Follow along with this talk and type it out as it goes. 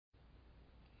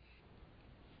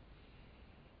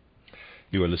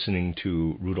You are listening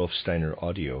to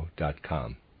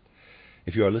RudolfSteinerAudio.com.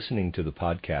 If you are listening to the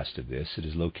podcast of this, it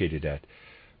is located at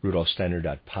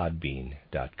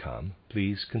RudolfSteiner.podbean.com.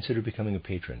 Please consider becoming a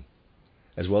patron.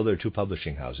 As well, there are two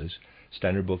publishing houses,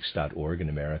 SteinerBooks.org in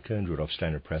America and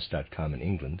RudolfSteinerPress.com in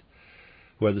England,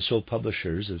 who are the sole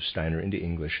publishers of Steiner into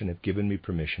English and have given me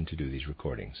permission to do these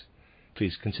recordings.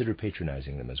 Please consider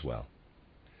patronizing them as well.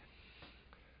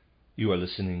 You are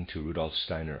listening to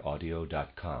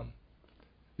RudolfSteinerAudio.com.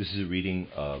 This is a reading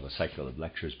of a cycle of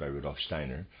lectures by Rudolf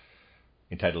Steiner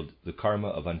entitled The Karma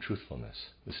of Untruthfulness.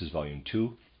 This is volume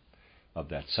 2 of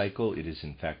that cycle. It is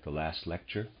in fact the last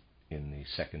lecture in the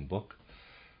second book,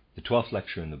 the 12th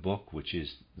lecture in the book, which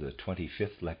is the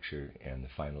 25th lecture and the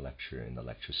final lecture in the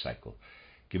lecture cycle,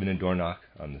 given in Dornach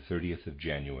on the 30th of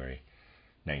January,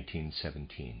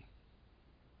 1917.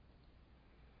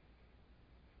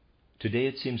 Today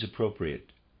it seems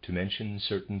appropriate to mention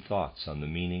certain thoughts on the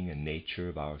meaning and nature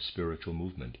of our spiritual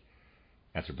movement,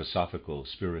 anthroposophical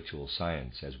spiritual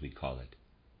science as we call it.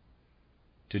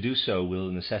 To do so will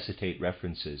necessitate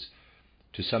references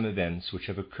to some events which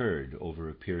have occurred over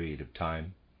a period of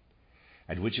time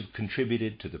and which have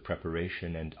contributed to the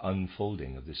preparation and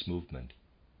unfolding of this movement.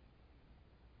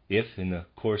 If, in the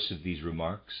course of these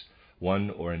remarks, one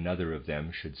or another of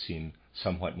them should seem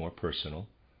somewhat more personal,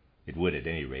 it would at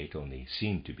any rate only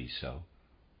seem to be so.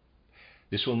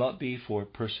 This will not be for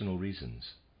personal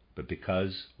reasons, but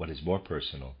because what is more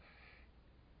personal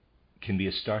can be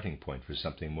a starting point for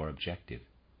something more objective.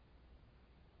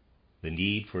 The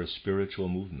need for a spiritual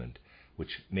movement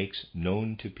which makes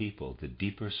known to people the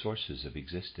deeper sources of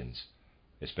existence,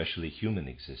 especially human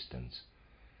existence,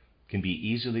 can be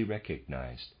easily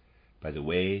recognized by the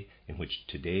way in which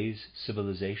today's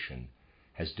civilization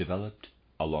has developed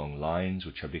along lines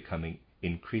which are becoming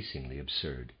increasingly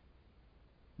absurd.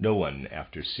 No one,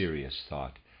 after serious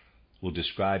thought, will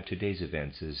describe today's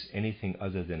events as anything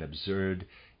other than absurd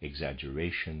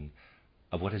exaggeration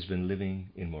of what has been living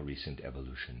in more recent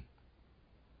evolution.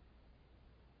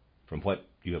 From what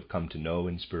you have come to know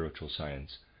in spiritual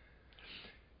science,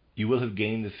 you will have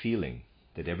gained the feeling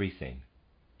that everything,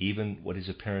 even what is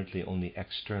apparently only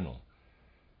external,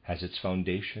 has its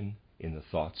foundation in the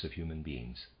thoughts of human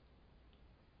beings.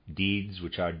 Deeds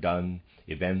which are done,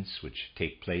 events which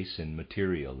take place in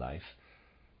material life,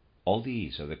 all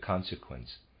these are the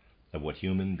consequence of what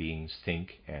human beings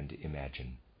think and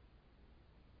imagine.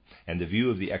 And the view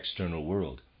of the external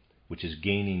world, which is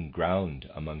gaining ground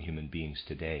among human beings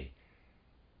today,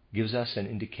 gives us an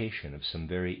indication of some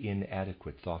very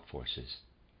inadequate thought forces.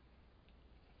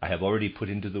 I have already put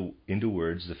into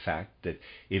words the fact that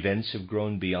events have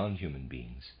grown beyond human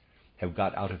beings, have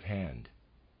got out of hand,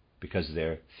 because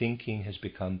their thinking has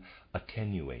become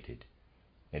attenuated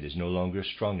and is no longer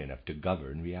strong enough to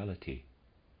govern reality.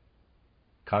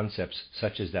 Concepts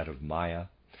such as that of Maya,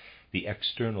 the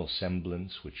external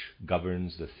semblance which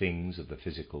governs the things of the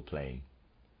physical plane,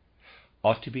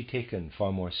 ought to be taken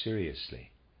far more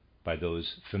seriously by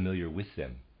those familiar with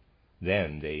them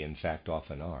than they in fact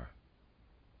often are.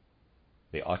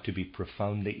 They ought to be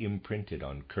profoundly imprinted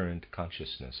on current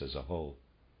consciousness as a whole.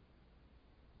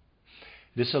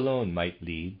 This alone might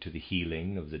lead to the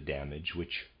healing of the damage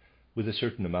which, with a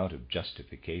certain amount of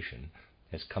justification,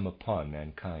 has come upon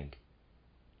mankind.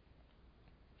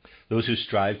 Those who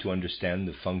strive to understand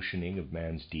the functioning of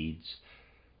man's deeds,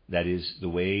 that is, the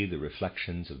way the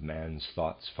reflections of man's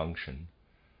thoughts function,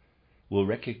 will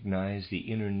recognize the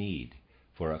inner need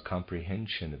for a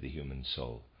comprehension of the human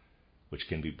soul, which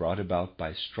can be brought about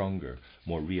by stronger,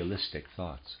 more realistic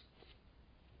thoughts.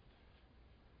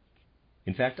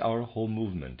 In fact, our whole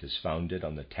movement is founded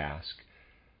on the task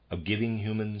of giving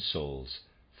human souls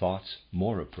thoughts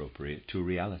more appropriate to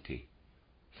reality,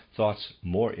 thoughts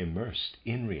more immersed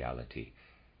in reality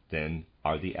than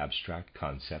are the abstract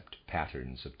concept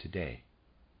patterns of today.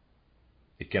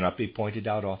 It cannot be pointed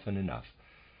out often enough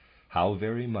how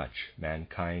very much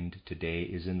mankind today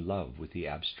is in love with the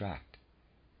abstract,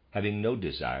 having no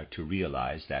desire to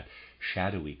realize that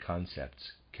shadowy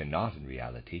concepts cannot in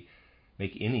reality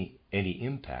make any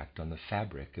impact on the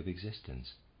fabric of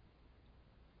existence.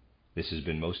 This has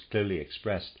been most clearly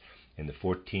expressed in the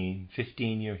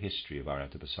 15-year history of our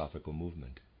anthroposophical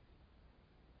movement.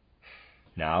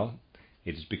 Now,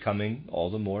 it is becoming all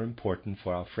the more important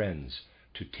for our friends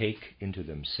to take into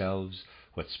themselves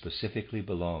what specifically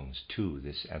belongs to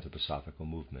this anthroposophical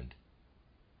movement.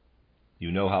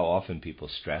 You know how often people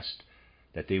stressed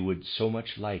that they would so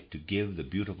much like to give the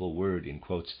beautiful word in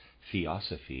quotes,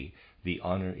 theosophy, the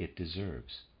honor it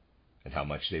deserves, and how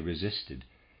much they resisted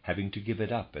having to give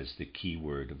it up as the key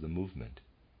word of the movement.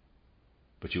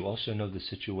 But you also know the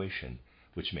situation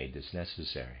which made this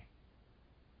necessary.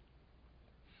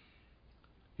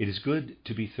 It is good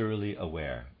to be thoroughly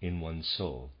aware in one's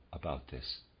soul about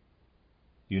this.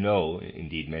 You know,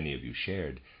 indeed many of you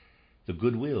shared, the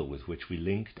goodwill with which we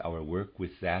linked our work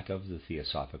with that of the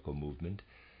Theosophical movement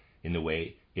in the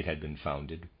way it had been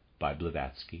founded by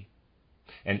Blavatsky,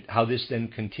 and how this then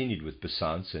continued with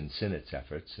Besant's and Sinnett's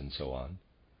efforts, and so on.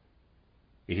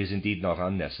 It is indeed not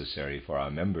unnecessary for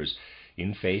our members,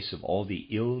 in face of all the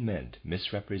ill-meant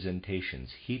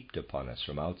misrepresentations heaped upon us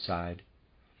from outside,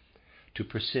 to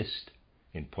persist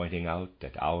in pointing out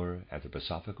that our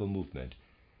anthroposophical movement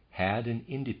had an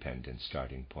independent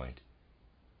starting point,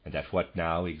 and that what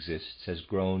now exists has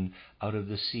grown out of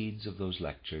the seeds of those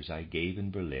lectures I gave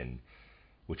in Berlin,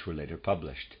 which were later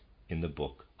published in the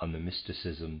book on the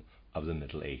mysticism of the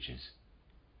Middle Ages.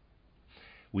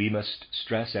 We must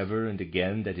stress ever and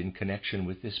again that in connection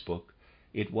with this book,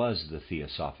 it was the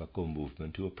Theosophical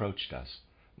movement who approached us,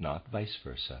 not vice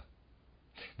versa.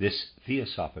 This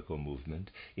Theosophical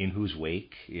movement, in whose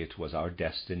wake it was our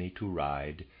destiny to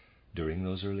ride during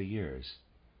those early years,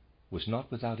 was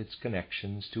not without its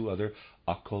connections to other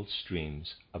occult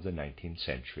streams of the 19th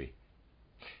century,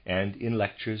 and in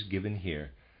lectures given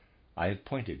here I have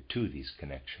pointed to these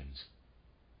connections.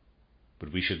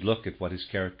 But we should look at what is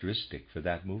characteristic for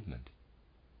that movement.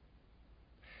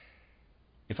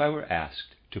 If I were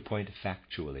asked to point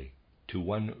factually to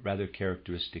one rather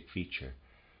characteristic feature,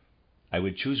 I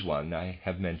would choose one I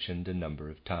have mentioned a number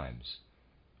of times,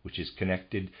 which is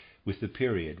connected with the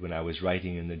period when I was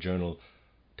writing in the journal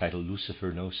titled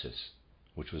Lucifer Gnosis,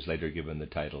 which was later given the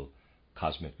title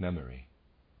Cosmic Memory.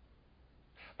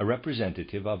 A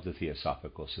representative of the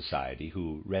Theosophical Society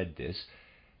who read this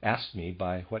asked me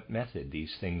by what method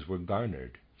these things were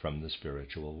garnered from the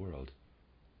spiritual world.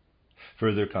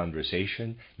 Further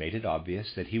conversation made it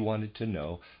obvious that he wanted to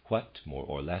know what, more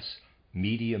or less,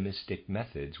 mediumistic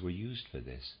methods were used for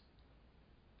this.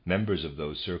 Members of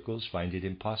those circles find it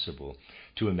impossible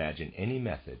to imagine any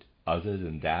method other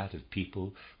than that of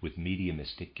people with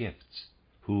mediumistic gifts,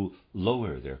 who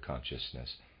lower their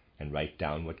consciousness and write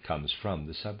down what comes from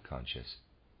the subconscious.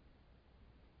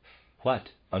 What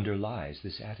underlies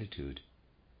this attitude?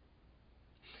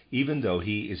 Even though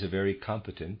he is a very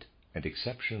competent and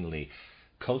exceptionally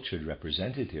cultured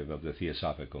representative of the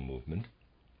Theosophical movement,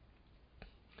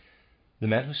 the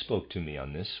man who spoke to me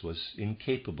on this was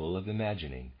incapable of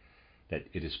imagining that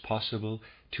it is possible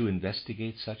to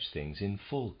investigate such things in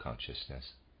full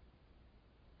consciousness.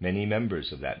 Many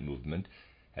members of that movement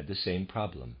had the same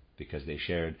problem, because they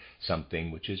shared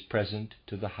something which is present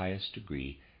to the highest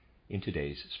degree in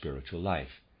today's spiritual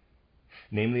life,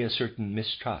 namely a certain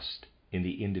mistrust in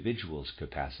the individual's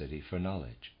capacity for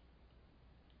knowledge.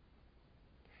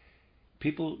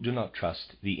 People do not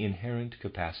trust the inherent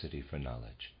capacity for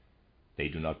knowledge. They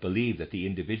do not believe that the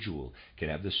individual can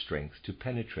have the strength to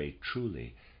penetrate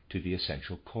truly to the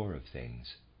essential core of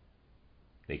things.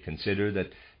 They consider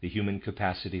that the human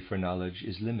capacity for knowledge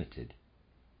is limited.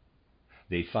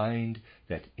 They find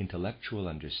that intellectual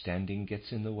understanding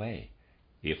gets in the way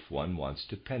if one wants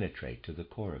to penetrate to the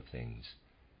core of things,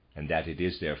 and that it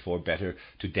is therefore better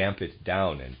to damp it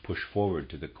down and push forward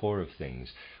to the core of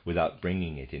things without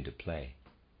bringing it into play.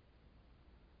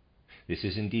 This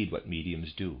is indeed what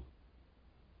mediums do.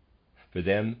 For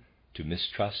them, to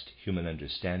mistrust human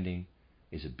understanding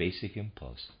is a basic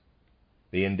impulse.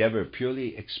 They endeavor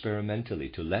purely experimentally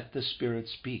to let the Spirit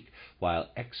speak while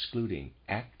excluding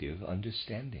active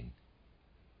understanding.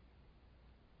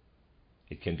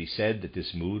 It can be said that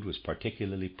this mood was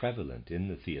particularly prevalent in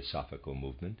the Theosophical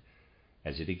movement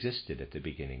as it existed at the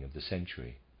beginning of the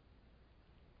century.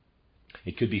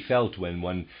 It could be felt when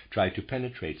one tried to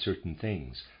penetrate certain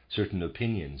things, certain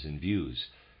opinions and views,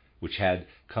 which had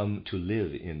come to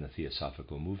live in the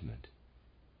Theosophical movement.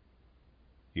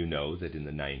 You know that in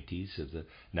the 90s of the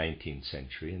 19th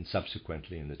century and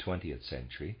subsequently in the 20th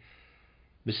century,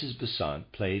 Mrs.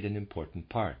 Besant played an important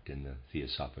part in the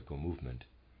Theosophical movement.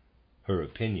 Her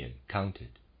opinion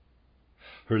counted.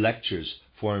 Her lectures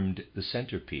formed the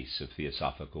centerpiece of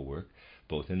Theosophical work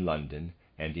both in London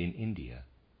and in India.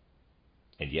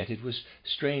 And yet it was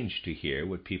strange to hear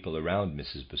what people around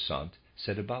Mrs. Besant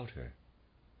said about her.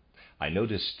 I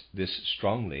noticed this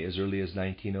strongly as early as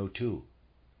 1902.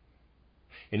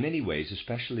 In many ways,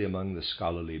 especially among the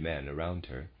scholarly men around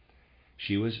her,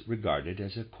 she was regarded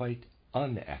as a quite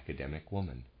unacademic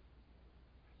woman.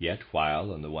 Yet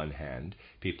while, on the one hand,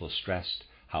 people stressed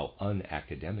how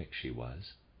unacademic she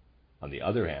was, on the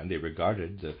other hand, they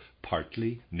regarded the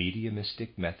partly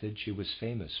mediumistic method she was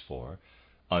famous for,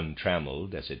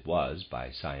 untrammeled as it was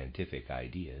by scientific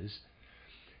ideas,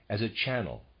 as a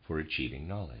channel for achieving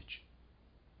knowledge.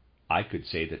 I could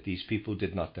say that these people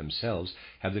did not themselves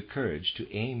have the courage to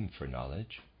aim for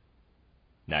knowledge.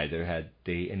 Neither had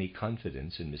they any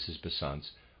confidence in Mrs.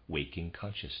 Besant's waking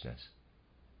consciousness.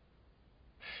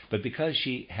 But because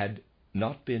she had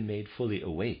not been made fully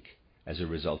awake as a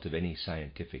result of any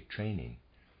scientific training,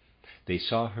 they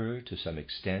saw her to some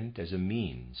extent as a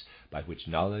means by which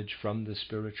knowledge from the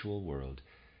spiritual world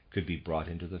could be brought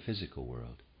into the physical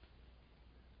world.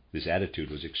 This attitude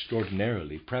was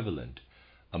extraordinarily prevalent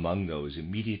among those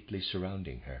immediately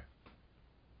surrounding her.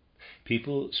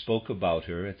 People spoke about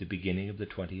her at the beginning of the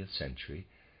 20th century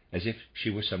as if she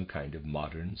were some kind of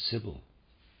modern Sibyl.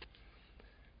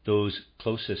 Those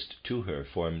closest to her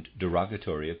formed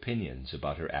derogatory opinions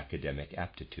about her academic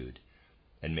aptitude,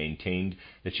 and maintained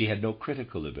that she had no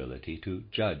critical ability to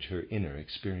judge her inner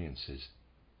experiences.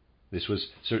 This was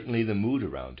certainly the mood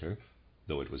around her,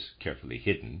 though it was carefully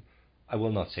hidden, I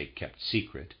will not say kept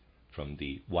secret, from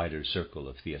the wider circle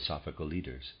of theosophical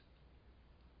leaders.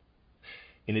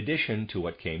 In addition to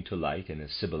what came to light in a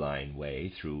Sibylline way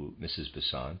through Mrs.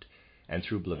 Besant and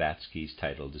through Blavatsky's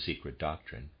title The Secret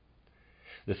Doctrine,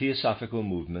 the theosophical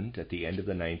movement at the end of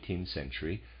the 19th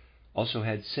century also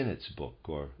had Sinnett's book,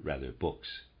 or rather books.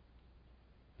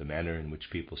 The manner in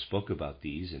which people spoke about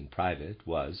these in private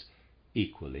was,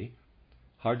 equally,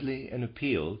 hardly an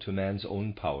appeal to man's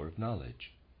own power of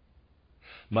knowledge.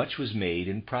 Much was made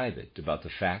in private about the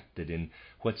fact that in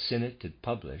what Sinnett had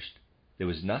published there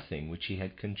was nothing which he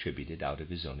had contributed out of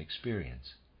his own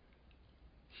experience.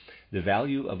 The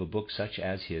value of a book such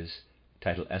as his,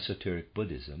 titled Esoteric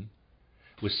Buddhism,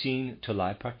 was seen to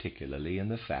lie particularly in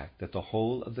the fact that the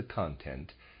whole of the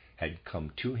content had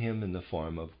come to him in the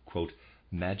form of, quote,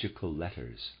 magical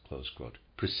letters, close quote,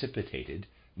 precipitated,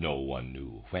 no one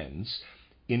knew whence,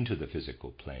 into the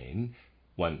physical plane,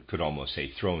 one could almost say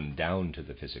thrown down to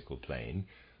the physical plane,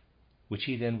 which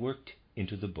he then worked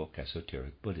into the book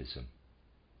Esoteric Buddhism.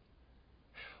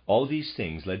 All these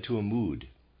things led to a mood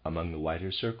among the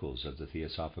wider circles of the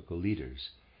theosophical leaders,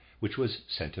 which was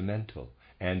sentimental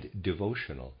and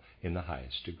devotional in the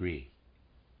highest degree.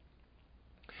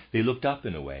 They looked up,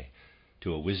 in a way,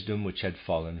 to a wisdom which had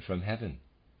fallen from heaven,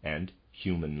 and,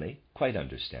 humanly, quite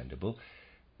understandable,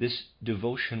 this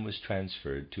devotion was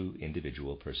transferred to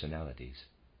individual personalities.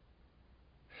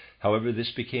 However, this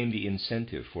became the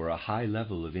incentive for a high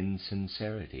level of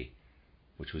insincerity,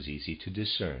 which was easy to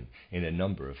discern in a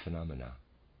number of phenomena.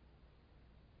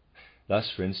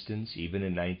 Thus, for instance, even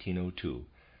in 1902,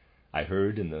 I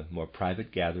heard in the more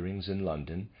private gatherings in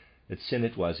London that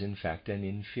Sinnett was in fact an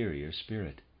inferior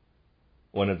spirit.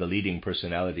 One of the leading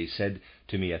personalities said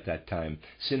to me at that time,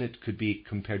 Sinnett could be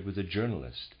compared with a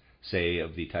journalist, say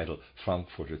of the title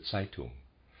Frankfurter Zeitung,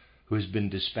 who has been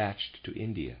dispatched to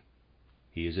India.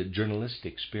 He is a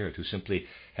journalistic spirit who simply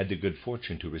had the good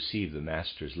fortune to receive the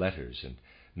master's letters and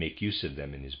make use of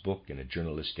them in his book in a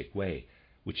journalistic way,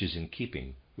 which is in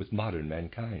keeping with modern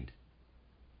mankind.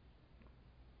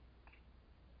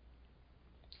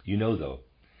 You know, though,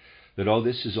 that all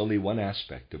this is only one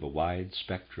aspect of a wide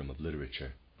spectrum of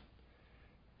literature.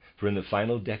 For in the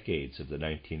final decades of the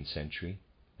 19th century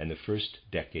and the first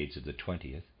decades of the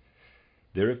 20th,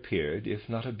 there appeared, if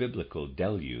not a biblical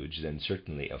deluge, then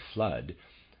certainly a flood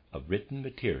of written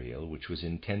material which was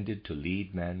intended to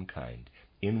lead mankind,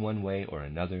 in one way or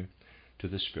another, to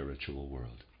the spiritual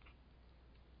world.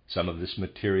 Some of this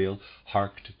material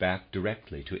harked back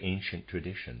directly to ancient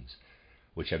traditions,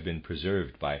 which have been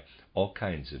preserved by all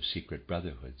kinds of secret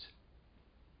brotherhoods.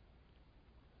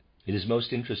 It is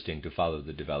most interesting to follow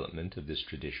the development of this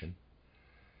tradition.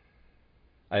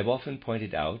 I have often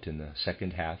pointed out in the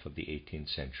second half of the 18th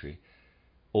century,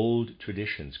 old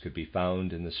traditions could be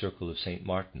found in the circle of St.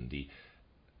 Martin,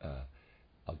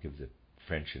 I'll give the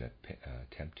French an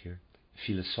attempt here,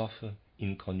 philosophe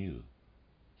inconnu.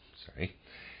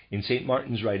 In St.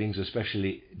 Martin's writings,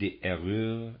 especially De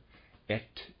Erreur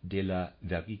et de la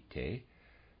Vérité,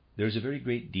 there is a very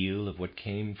great deal of what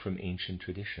came from ancient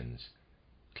traditions,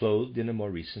 clothed in a more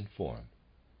recent form.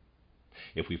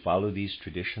 If we follow these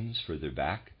traditions further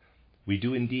back, we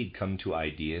do indeed come to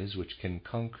ideas which can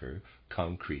conquer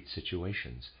concrete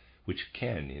situations, which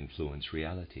can influence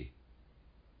reality.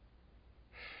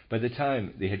 By the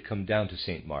time they had come down to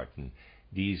St. Martin,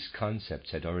 these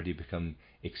concepts had already become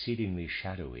exceedingly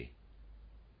shadowy,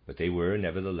 but they were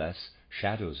nevertheless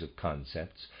shadows of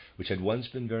concepts which had once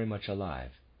been very much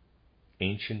alive.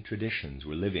 Ancient traditions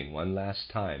were living one last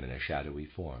time in a shadowy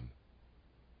form.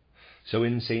 So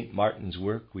in St. Martin's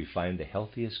work we find the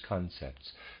healthiest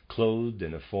concepts clothed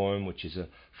in a form which is a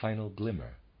final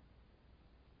glimmer.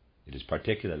 It is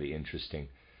particularly interesting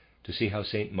to see how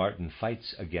St. Martin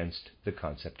fights against the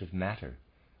concept of matter,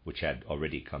 which had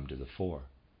already come to the fore.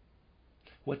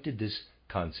 What did this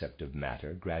concept of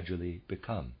matter gradually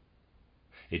become?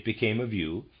 It became a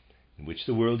view in which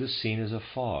the world is seen as a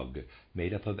fog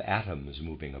made up of atoms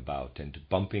moving about and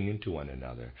bumping into one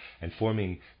another and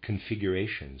forming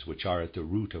configurations which are at the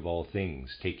root of all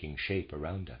things taking shape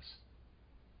around us.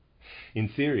 In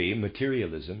theory,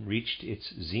 materialism reached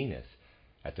its zenith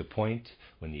at the point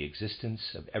when the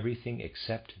existence of everything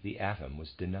except the atom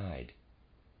was denied.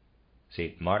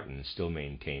 St. Martin still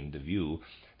maintained the view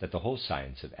that the whole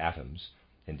science of atoms,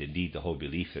 and indeed the whole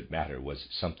belief that matter was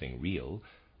something real,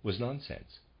 was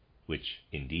nonsense, which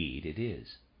indeed it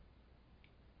is.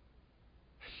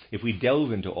 If we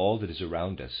delve into all that is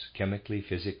around us, chemically,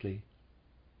 physically,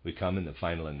 we come in the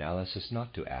final analysis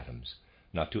not to atoms,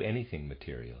 not to anything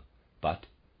material, but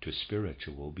to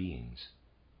spiritual beings.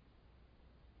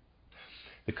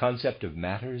 The concept of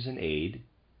matter is an aid,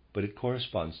 but it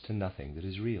corresponds to nothing that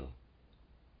is real.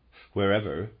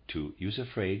 Wherever, to use a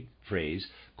phrase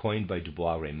coined by Du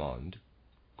Bois-Reymond,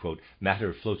 quote,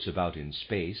 matter floats about in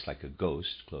space like a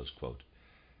ghost, close quote,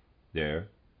 there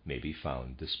may be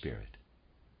found the spirit.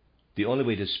 The only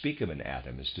way to speak of an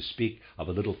atom is to speak of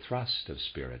a little thrust of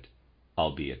spirit,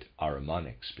 albeit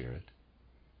Ahrimanic spirit.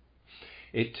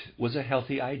 It was a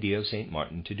healthy idea of St.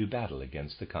 Martin to do battle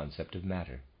against the concept of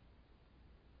matter.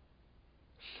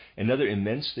 Another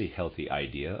immensely healthy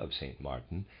idea of St.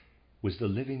 Martin was the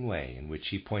living way in which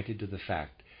he pointed to the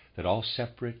fact that all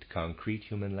separate, concrete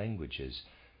human languages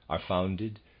are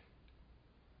founded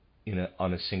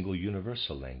on a single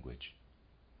universal language.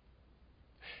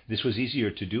 This was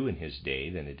easier to do in his day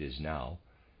than it is now,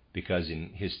 because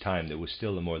in his time there was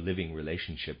still a more living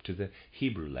relationship to the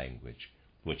Hebrew language,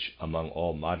 which among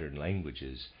all modern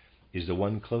languages is the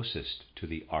one closest to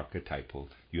the archetypal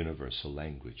universal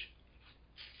language.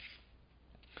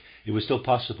 It was still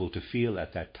possible to feel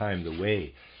at that time the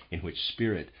way in which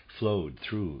spirit flowed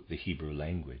through the Hebrew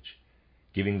language,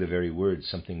 giving the very words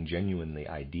something genuinely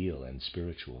ideal and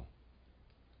spiritual.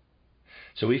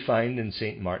 So we find in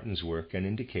St. Martin's work an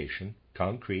indication,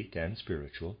 concrete and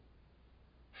spiritual,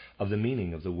 of the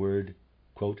meaning of the word,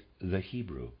 quote, the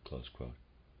Hebrew, close quote.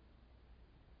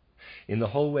 In the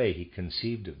whole way he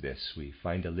conceived of this, we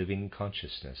find a living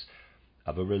consciousness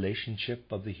of a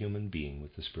relationship of the human being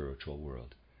with the spiritual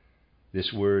world.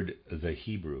 This word, the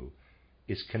Hebrew,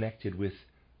 is connected with,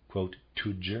 quote,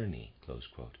 to journey, close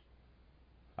quote.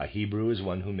 A Hebrew is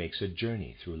one who makes a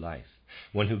journey through life,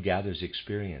 one who gathers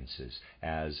experiences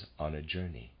as on a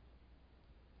journey.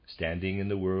 Standing in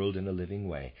the world in a living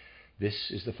way, this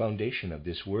is the foundation of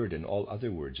this word and all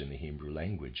other words in the Hebrew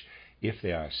language, if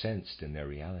they are sensed in their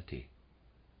reality.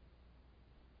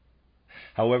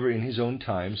 However, in his own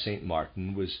time, St.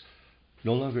 Martin was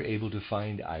no longer able to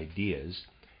find ideas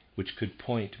which could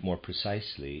point more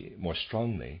precisely, more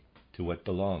strongly, to what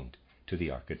belonged to the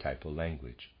archetypal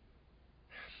language.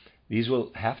 These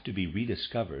will have to be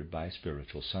rediscovered by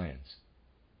spiritual science.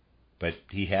 But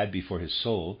he had before his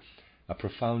soul a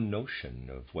profound notion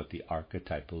of what the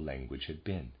archetypal language had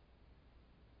been.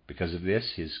 Because of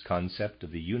this, his concept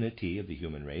of the unity of the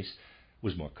human race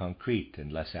was more concrete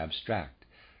and less abstract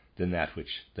than that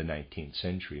which the 19th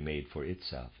century made for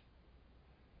itself.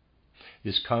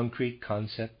 This concrete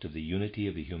concept of the unity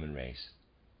of the human race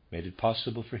made it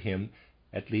possible for him,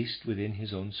 at least within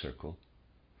his own circle,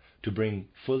 to bring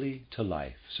fully to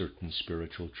life certain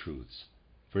spiritual truths.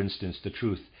 For instance, the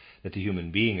truth that the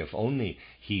human being, if only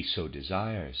he so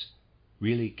desires,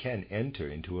 really can enter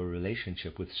into a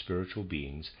relationship with spiritual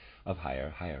beings of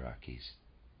higher hierarchies.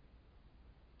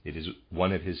 It is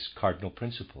one of his cardinal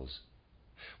principles,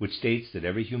 which states that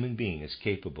every human being is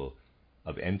capable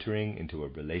of entering into a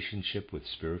relationship with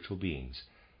spiritual beings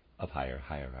of higher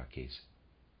hierarchies.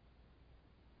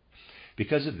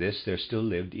 Because of this, there still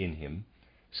lived in him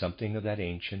something of that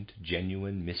ancient,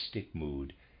 genuine, mystic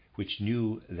mood which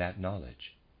knew that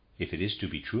knowledge, if it is to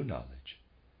be true knowledge,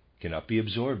 cannot be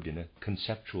absorbed in a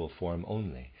conceptual form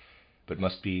only, but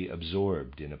must be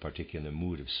absorbed in a particular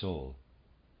mood of soul,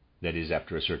 that is,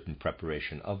 after a certain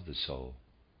preparation of the soul.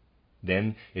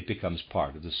 Then it becomes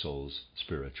part of the soul's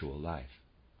spiritual life.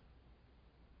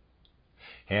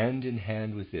 Hand in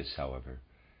hand with this, however,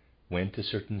 went a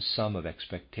certain sum of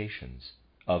expectations,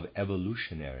 of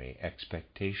evolutionary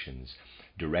expectations,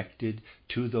 directed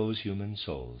to those human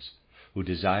souls who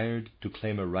desired to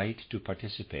claim a right to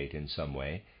participate in some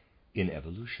way in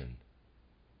evolution.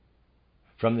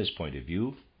 From this point of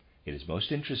view, it is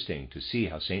most interesting to see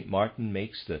how St. Martin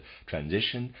makes the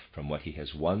transition from what he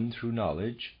has won through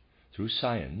knowledge, through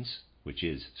science, which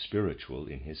is spiritual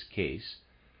in his case,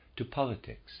 to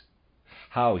politics,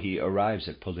 how he arrives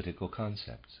at political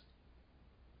concepts.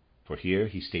 For here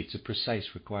he states a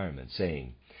precise requirement,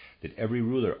 saying that every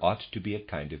ruler ought to be a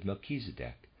kind of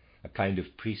Melchizedek, a kind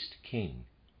of priest-king.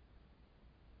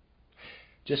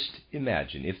 Just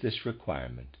imagine if this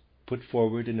requirement, put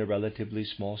forward in a relatively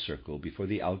small circle before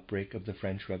the outbreak of the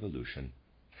French Revolution,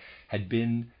 had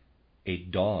been a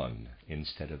dawn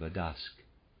instead of a dusk.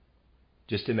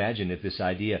 Just imagine if this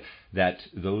idea that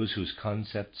those whose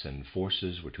concepts and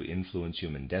forces were to influence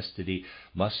human destiny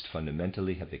must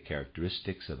fundamentally have the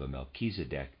characteristics of a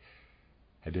Melchizedek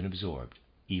had been absorbed,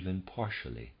 even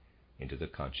partially, into the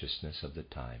consciousness of the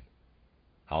time.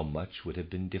 How much would have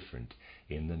been different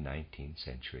in the 19th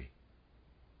century?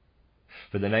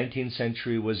 For the 19th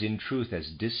century was in truth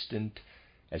as distant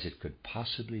as it could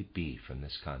possibly be from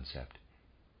this concept.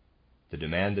 The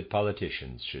demand that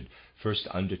politicians should first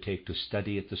undertake to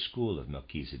study at the school of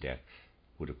Melchizedek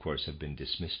would of course have been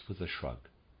dismissed with a shrug.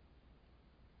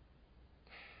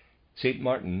 St.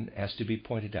 Martin has to be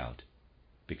pointed out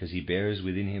because he bears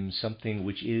within him something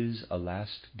which is a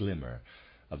last glimmer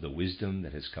of the wisdom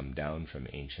that has come down from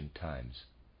ancient times.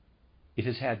 It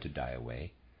has had to die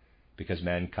away because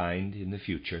mankind in the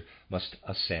future must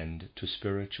ascend to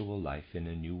spiritual life in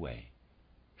a new way.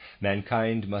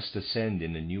 Mankind must ascend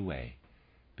in a new way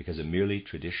because a merely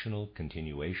traditional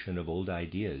continuation of old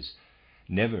ideas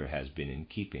never has been in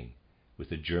keeping with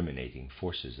the germinating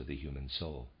forces of the human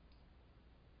soul.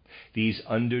 These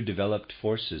underdeveloped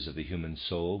forces of the human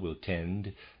soul will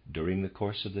tend, during the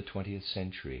course of the 20th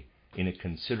century, in a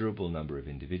considerable number of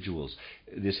individuals,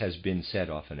 this has been said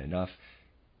often enough,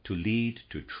 to lead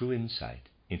to true insight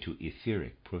into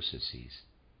etheric processes.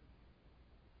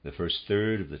 The first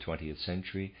third of the 20th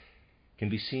century can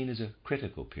be seen as a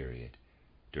critical period,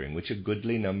 during which a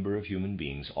goodly number of human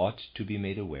beings ought to be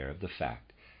made aware of the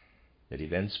fact that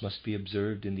events must be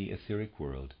observed in the etheric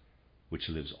world, which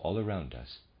lives all around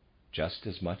us, just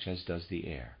as much as does the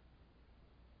air.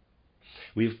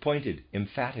 We have pointed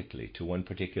emphatically to one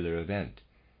particular event,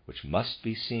 which must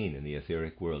be seen in the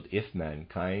etheric world if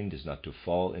mankind is not to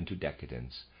fall into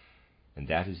decadence, and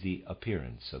that is the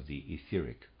appearance of the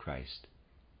etheric Christ.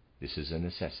 This is a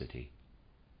necessity.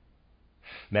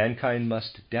 Mankind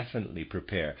must definitely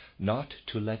prepare not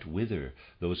to let wither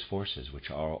those forces which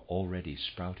are already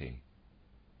sprouting.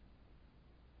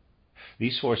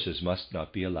 These forces must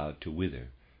not be allowed to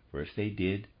wither, for if they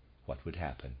did, what would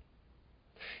happen?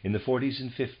 In the 40s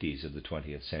and 50s of the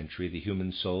 20th century, the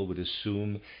human soul would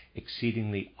assume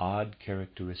exceedingly odd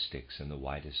characteristics in the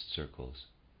widest circles.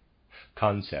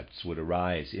 Concepts would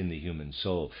arise in the human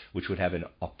soul which would have an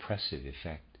oppressive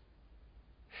effect.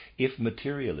 If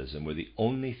materialism were the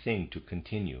only thing to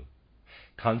continue,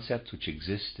 concepts which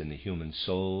exist in the human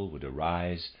soul would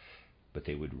arise, but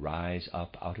they would rise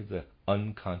up out of the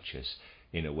unconscious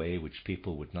in a way which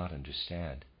people would not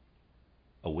understand.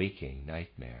 A waking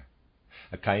nightmare,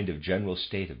 a kind of general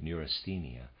state of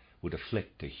neurasthenia, would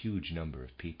afflict a huge number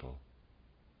of people.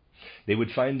 They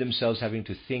would find themselves having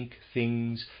to think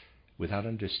things without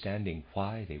understanding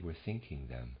why they were thinking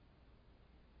them.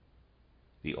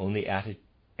 The only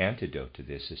antidote to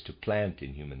this is to plant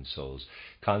in human souls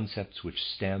concepts which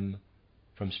stem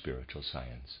from spiritual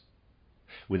science.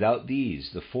 Without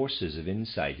these, the forces of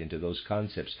insight into those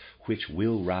concepts which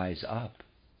will rise up,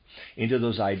 into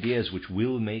those ideas which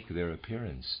will make their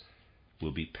appearance,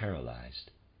 will be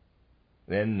paralyzed.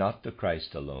 Then not the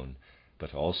Christ alone,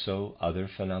 but also other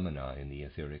phenomena in the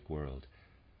etheric world,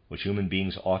 which human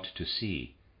beings ought to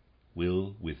see,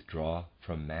 will withdraw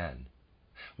from man,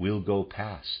 will go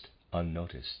past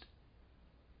unnoticed.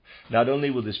 Not only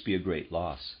will this be a great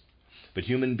loss, but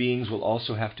human beings will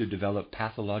also have to develop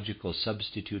pathological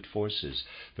substitute forces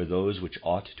for those which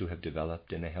ought to have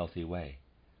developed in a healthy way.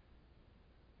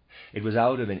 It was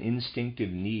out of an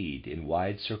instinctive need in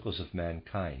wide circles of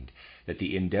mankind that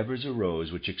the endeavors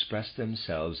arose which expressed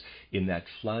themselves in that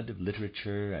flood of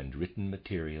literature and written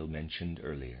material mentioned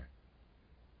earlier.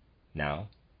 Now,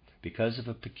 because of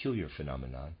a peculiar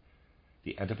phenomenon,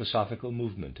 the anthroposophical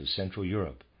movement of Central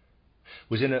Europe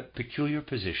was in a peculiar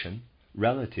position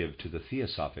relative to the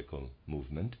Theosophical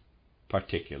movement,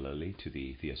 particularly to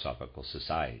the Theosophical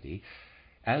Society,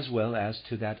 as well as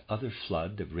to that other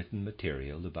flood of written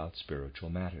material about spiritual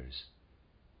matters.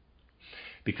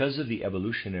 Because of the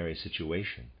evolutionary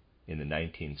situation in the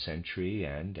 19th century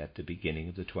and at the beginning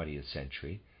of the 20th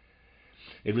century,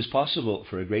 it was possible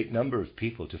for a great number of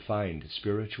people to find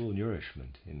spiritual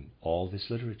nourishment in all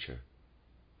this literature.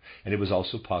 And it was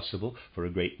also possible for a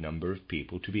great number of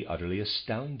people to be utterly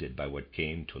astounded by what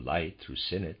came to light through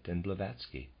Sinnett and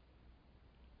Blavatsky.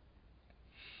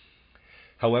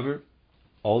 However,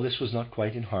 all this was not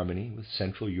quite in harmony with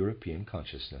Central European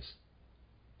consciousness.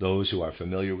 Those who are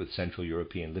familiar with Central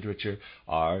European literature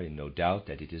are in no doubt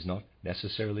that it is not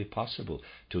necessarily possible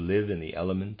to live in the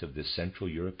element of this Central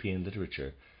European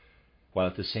literature, while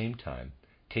at the same time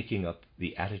taking up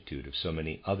the attitude of so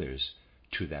many others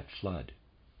to that flood.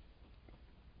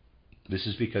 This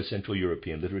is because Central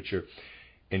European literature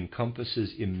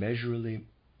encompasses immeasurably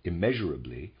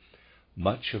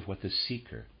much of what the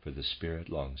seeker for the Spirit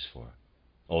longs for.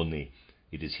 Only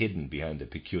it is hidden behind the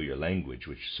peculiar language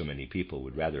which so many people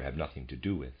would rather have nothing to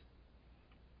do with.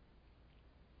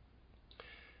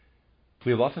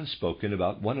 We have often spoken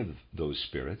about one of those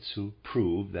spirits who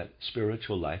prove that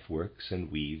spiritual life works and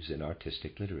weaves in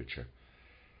artistic literature,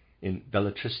 in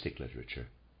belletristic literature,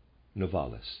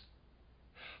 novalis.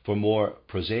 For more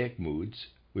prosaic moods,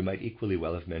 we might equally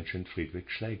well have mentioned Friedrich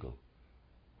Schlegel,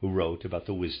 who wrote about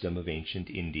the wisdom of ancient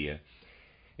India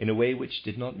in a way which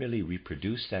did not merely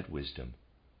reproduce that wisdom,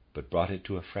 but brought it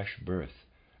to a fresh birth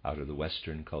out of the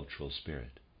Western cultural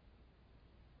spirit.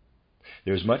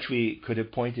 There is much we could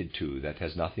have pointed to that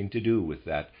has nothing to do with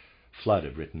that flood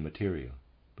of written material,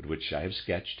 but which I have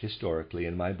sketched historically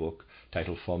in my book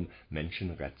titled Vom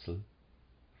Menschenrätsel.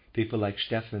 People like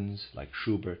Steffens, like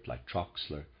Schubert, like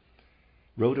Troxler,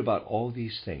 wrote about all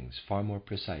these things far more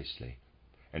precisely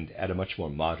and at a much more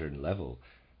modern level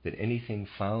than anything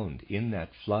found in that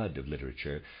flood of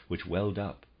literature which welled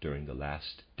up during the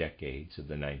last decades of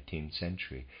the 19th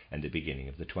century and the beginning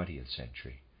of the 20th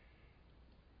century.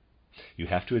 You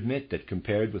have to admit that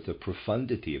compared with the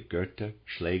profundity of Goethe,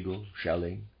 Schlegel,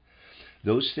 Schelling,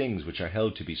 those things which are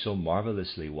held to be so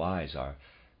marvelously wise are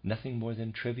nothing more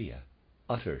than trivia,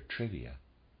 utter trivia.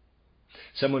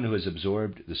 Someone who has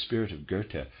absorbed the spirit of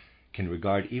Goethe can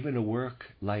regard even a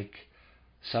work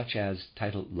such as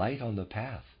titled Light on the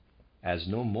Path as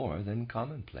no more than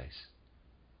commonplace.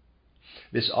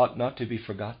 This ought not to be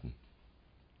forgotten.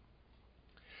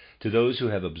 To those who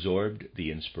have absorbed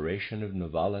the inspiration of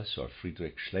Novalis or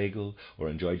Friedrich Schlegel or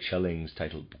enjoyed Schelling's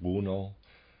title Bruno,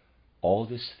 all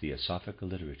this theosophical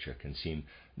literature can seem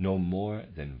no more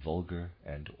than vulgar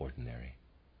and ordinary.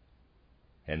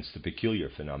 Hence the peculiar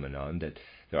phenomenon that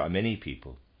there are many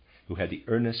people who had the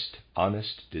earnest,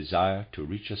 honest desire to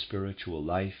reach a spiritual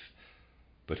life,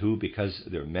 but who, because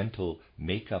of their mental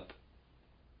makeup,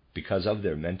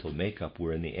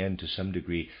 were in the end to some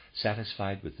degree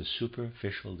satisfied with the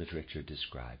superficial literature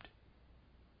described.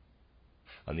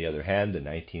 On the other hand, the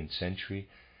 19th century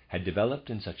had developed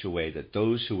in such a way that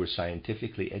those who were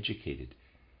scientifically educated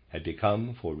had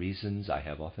become, for reasons I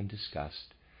have often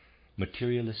discussed,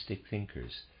 materialistic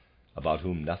thinkers about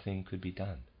whom nothing could be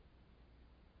done.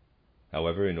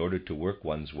 However, in order to work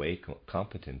one's way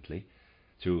competently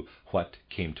through what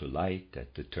came to light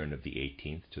at the turn of the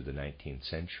 18th to the 19th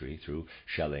century, through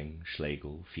Schelling,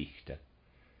 Schlegel, Fichte,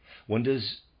 one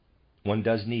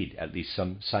does need at least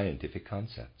some scientific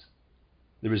concepts.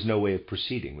 There is no way of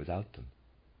proceeding without them.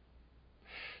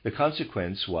 The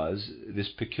consequence was this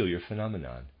peculiar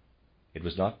phenomenon. It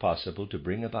was not possible to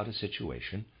bring about a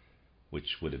situation,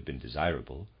 which would have been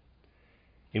desirable,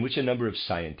 in which a number of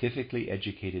scientifically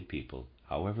educated people,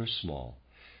 however small,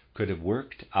 could have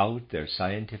worked out their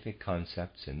scientific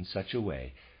concepts in such a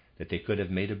way that they could have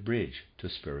made a bridge to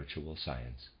spiritual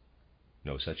science.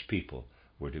 No such people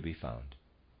were to be found.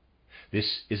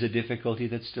 This is a difficulty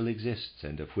that still exists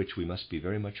and of which we must be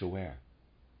very much aware.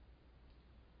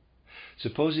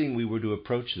 Supposing we were to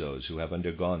approach those who have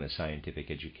undergone a scientific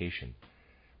education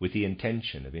with the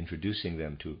intention of introducing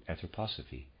them to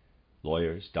anthroposophy,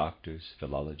 lawyers, doctors,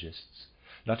 philologists,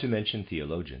 not to mention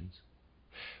theologians,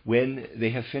 when they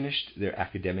have finished their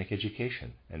academic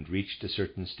education and reached a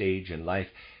certain stage in life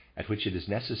at which it is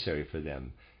necessary for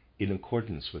them, in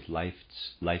accordance with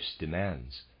life's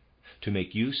demands, to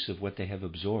make use of what they have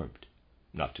absorbed,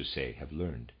 not to say have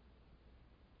learned.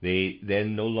 They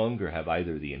then no longer have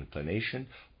either the inclination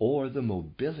or the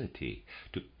mobility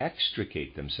to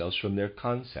extricate themselves from their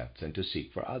concepts and to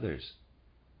seek for others.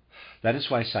 That is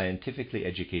why scientifically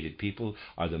educated people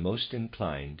are the most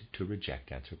inclined to reject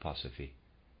anthroposophy,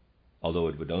 although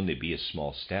it would only be a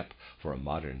small step for a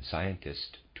modern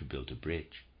scientist to build a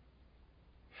bridge.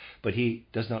 But he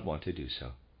does not want to do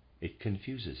so. It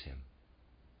confuses him.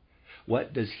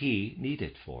 What does he need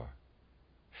it for?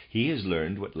 He has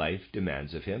learned what life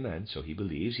demands of him, and so he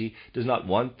believes he does not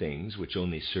want things which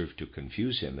only serve to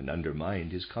confuse him and undermine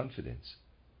his confidence.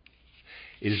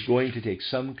 It is going to take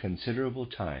some considerable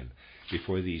time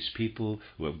before these people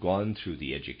who have gone through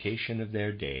the education of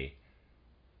their day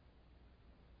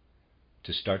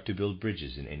to start to build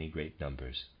bridges in any great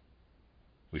numbers.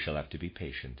 We shall have to be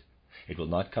patient. It will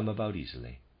not come about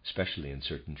easily, especially in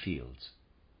certain fields.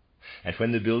 And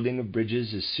when the building of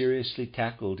bridges is seriously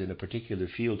tackled in a particular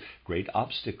field, great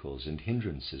obstacles and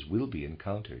hindrances will be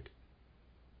encountered.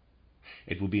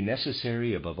 It will be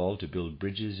necessary, above all, to build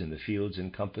bridges in the fields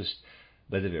encompassed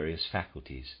by the various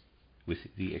faculties, with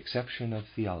the exception of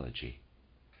theology.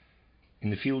 In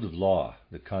the field of law,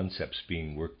 the concepts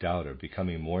being worked out are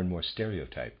becoming more and more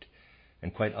stereotyped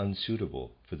and quite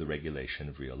unsuitable for the regulation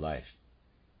of real life.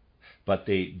 But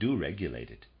they do regulate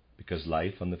it, because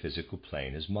life on the physical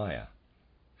plane is Maya.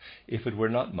 If it were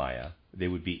not Maya, they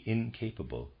would be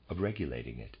incapable of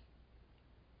regulating it.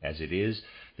 As it is,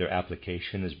 their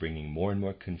application is bringing more and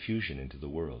more confusion into the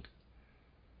world.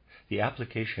 The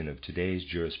application of today's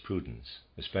jurisprudence,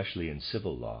 especially in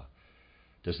civil law,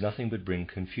 does nothing but bring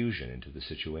confusion into the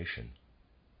situation.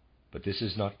 But this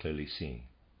is not clearly seen.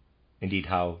 Indeed,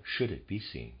 how should it be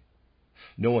seen?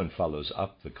 No one follows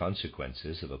up the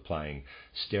consequences of applying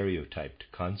stereotyped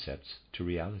concepts to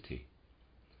reality.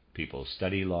 People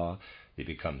study law, they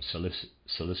become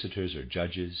solicitors or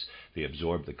judges, they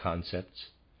absorb the concepts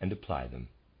and apply them.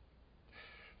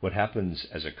 What happens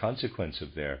as a consequence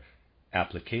of their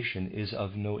application is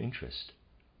of no interest,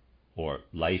 or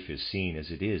life is seen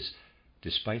as it is,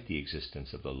 despite the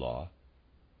existence of the law,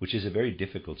 which is a very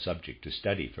difficult subject to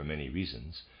study for many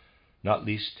reasons, not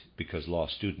least because law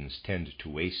students tend to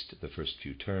waste the first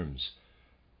few terms.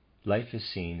 Life is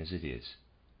seen as it is.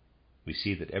 We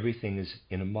see that everything is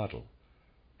in a muddle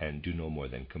and do no more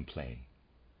than complain.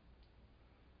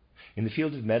 In the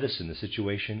field of medicine, the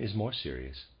situation is more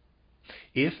serious.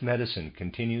 If medicine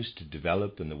continues to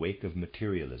develop in the wake of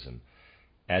materialism,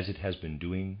 as it has been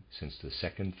doing since the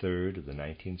second third of the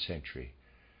 19th century,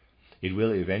 it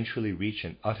will eventually reach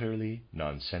an utterly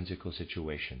nonsensical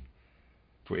situation,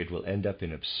 for it will end up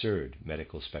in absurd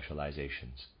medical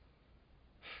specializations.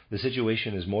 The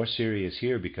situation is more serious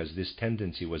here because this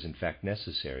tendency was in fact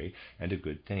necessary and a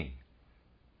good thing.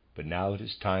 But now it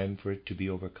is time for it to be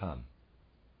overcome.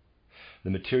 The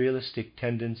materialistic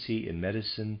tendency in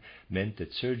medicine meant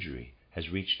that surgery has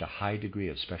reached a high degree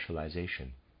of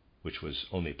specialization, which was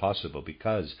only possible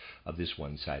because of this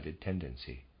one-sided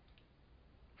tendency.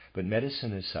 But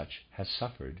medicine as such has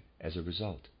suffered as a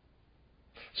result.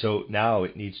 So now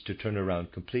it needs to turn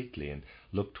around completely and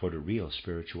look toward a real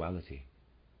spirituality.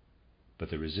 But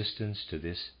the resistance to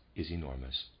this is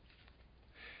enormous.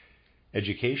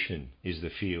 Education is the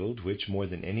field which, more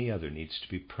than any other, needs to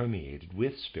be permeated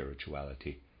with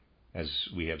spirituality. As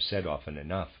we have said often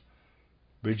enough,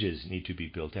 bridges need to be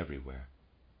built everywhere.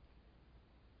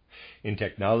 In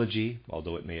technology,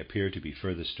 although it may appear to be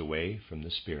furthest away from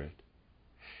the spirit,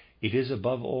 it is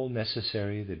above all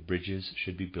necessary that bridges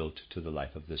should be built to the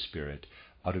life of the spirit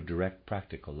out of direct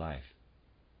practical life.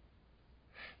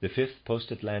 The fifth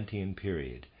post-Atlantean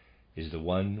period is the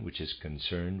one which is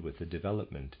concerned with the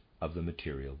development of the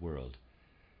material world.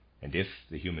 And if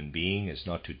the human being is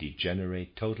not to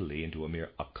degenerate totally into a mere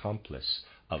accomplice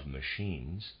of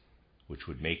machines, which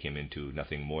would make him into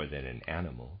nothing more than an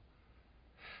animal,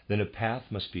 then a path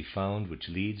must be found which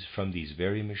leads from these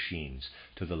very machines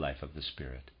to the life of the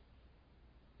spirit.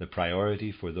 The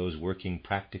priority for those working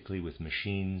practically with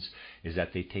machines is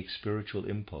that they take spiritual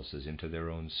impulses into their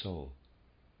own soul.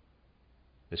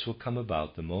 This will come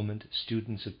about the moment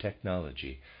students of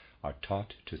technology are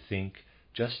taught to think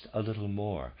just a little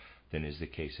more than is the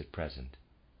case at present.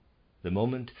 The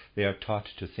moment they are taught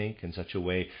to think in such a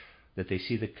way that they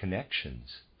see the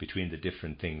connections between the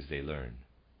different things they learn.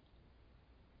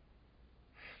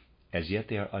 As yet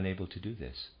they are unable to do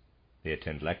this. They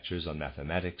attend lectures on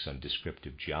mathematics, on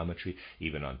descriptive geometry,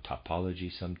 even on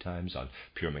topology sometimes, on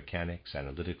pure mechanics,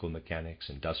 analytical mechanics,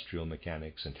 industrial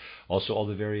mechanics, and also all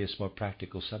the various more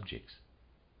practical subjects.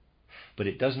 But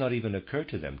it does not even occur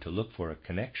to them to look for a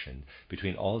connection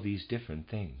between all these different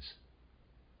things.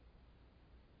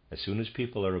 As soon as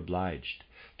people are obliged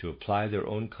to apply their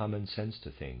own common sense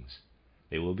to things,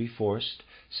 they will be forced,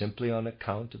 simply on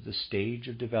account of the stage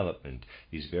of development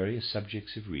these various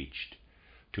subjects have reached,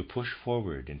 to push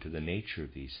forward into the nature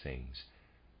of these things,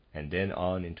 and then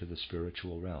on into the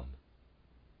spiritual realm.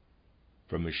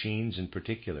 For machines in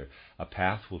particular, a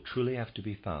path will truly have to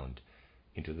be found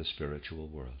into the spiritual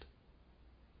world.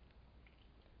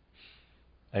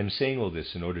 I am saying all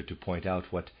this in order to point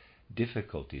out what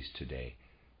difficulties today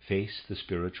face the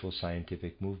spiritual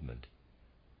scientific movement,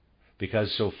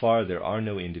 because so far there are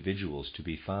no individuals to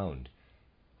be found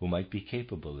who might be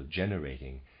capable of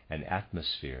generating an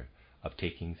atmosphere of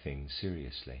taking things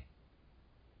seriously.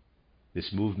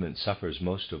 This movement suffers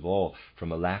most of all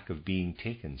from a lack of being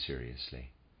taken seriously.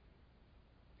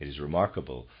 It is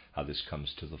remarkable how this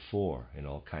comes to the fore in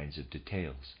all kinds of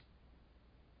details.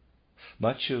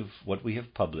 Much of what we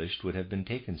have published would have been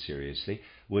taken seriously,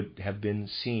 would have been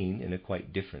seen in a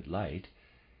quite different light,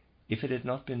 if it had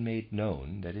not been made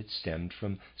known that it stemmed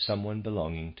from someone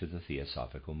belonging to the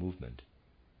Theosophical movement.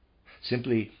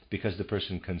 Simply because the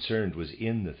person concerned was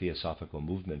in the Theosophical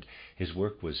movement, his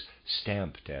work was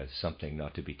stamped as something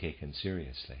not to be taken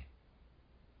seriously.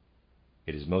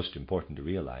 It is most important to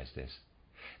realize this,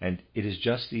 and it is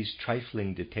just these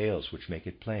trifling details which make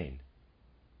it plain.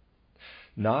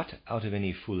 Not out of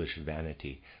any foolish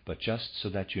vanity, but just so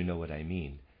that you know what I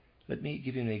mean, let me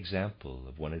give you an example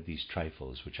of one of these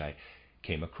trifles which I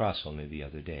came across only the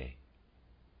other day.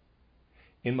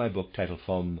 In my book titled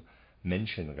Vom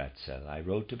Menschenrätsel, I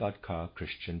wrote about Karl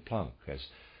Christian Planck as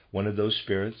one of those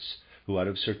spirits who, out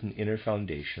of certain inner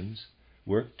foundations,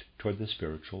 worked toward the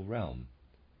spiritual realm,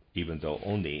 even though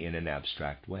only in an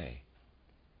abstract way.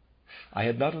 I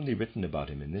had not only written about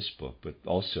him in this book, but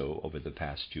also, over the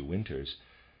past few winters,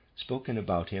 spoken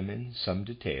about him in some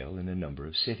detail in a number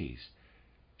of cities,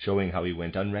 showing how he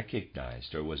went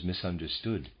unrecognized or was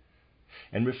misunderstood,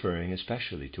 and referring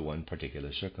especially to one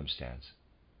particular circumstance.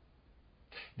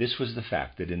 This was the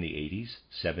fact that in the 80s,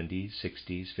 70s,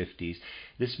 60s, 50s,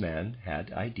 this man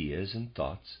had ideas and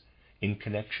thoughts in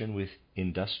connection with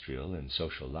industrial and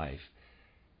social life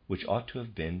which ought to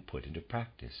have been put into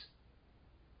practice.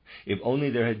 If only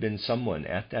there had been someone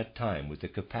at that time with the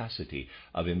capacity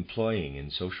of employing in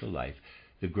social life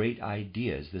the great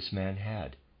ideas this man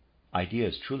had,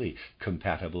 ideas truly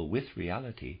compatible with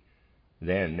reality,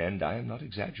 then, and I am not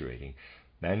exaggerating,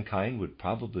 mankind would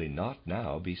probably not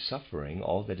now be suffering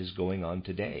all that is going on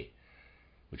today,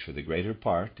 which for the greater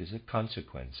part is a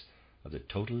consequence of the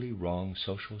totally wrong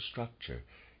social structure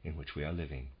in which we are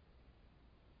living.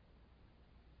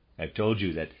 I've told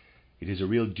you that it is a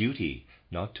real duty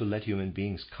not to let human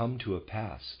beings come to a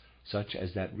pass such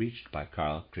as that reached by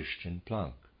Karl Christian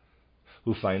Planck,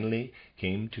 who finally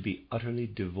came to be utterly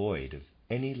devoid of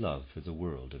any love for the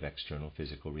world of external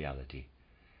physical reality.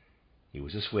 He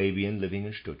was a Swabian living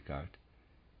in Stuttgart.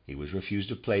 He was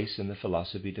refused a place in the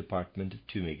philosophy department of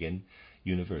Tübingen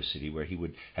University, where he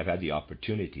would have had the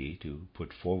opportunity to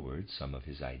put forward some of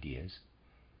his ideas.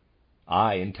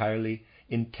 I entirely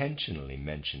intentionally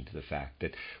mentioned the fact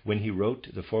that when he wrote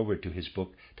the foreword to his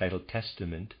book titled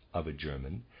Testament of a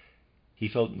German, he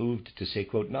felt moved to say,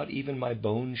 quote, "Not even my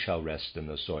bones shall rest in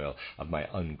the soil of my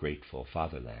ungrateful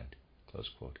fatherland." Close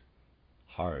quote.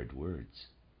 Hard words.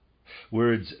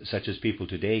 Words such as people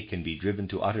today can be driven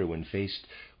to utter when faced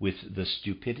with the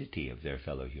stupidity of their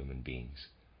fellow human beings,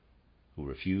 who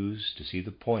refuse to see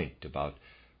the point about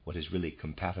what is really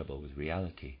compatible with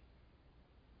reality.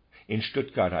 In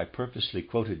Stuttgart, I purposely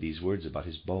quoted these words about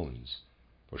his bones,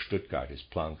 for Stuttgart is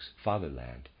Planck's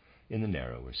fatherland in the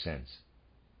narrower sense.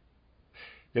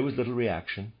 There was little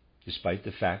reaction, despite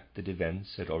the fact that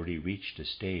events had already reached a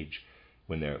stage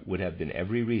when there would have been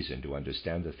every reason to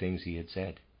understand the things he had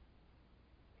said.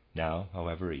 Now,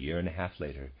 however, a year and a half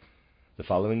later, the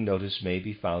following notice may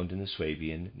be found in the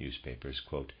Swabian newspapers,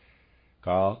 quote,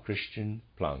 "Karl Christian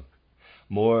Planck,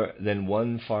 more than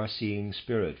one far-seeing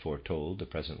spirit foretold the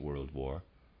present world war,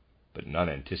 but none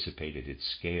anticipated its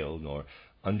scale nor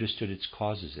understood its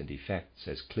causes and effects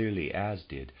as clearly as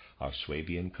did our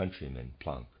Swabian countryman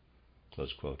Planck."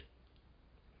 Close quote.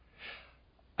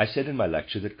 I said in my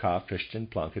lecture that Karl Christian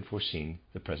Planck had foreseen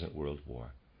the present world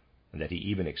war, and that he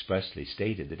even expressly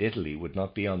stated that Italy would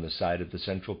not be on the side of the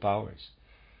Central Powers,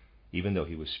 even though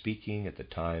he was speaking at the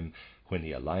time when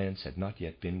the alliance had not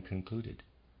yet been concluded,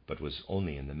 but was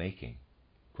only in the making.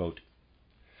 Quote,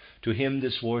 "To him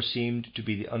this war seemed to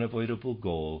be the unavoidable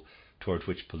goal toward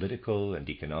which political and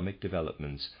economic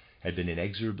developments had been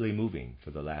inexorably moving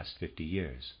for the last 50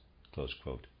 years. Close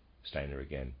quote. Steiner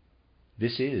again.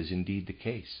 This is indeed the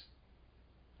case.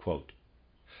 Quote,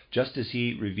 "Just as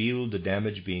he revealed the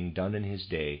damage being done in his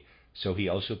day, so he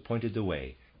also pointed the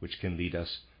way which can lead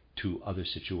us to other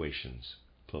situations."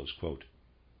 Close quote.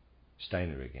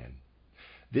 Steiner again.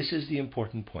 This is the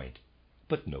important point,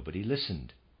 but nobody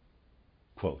listened.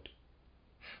 Quote,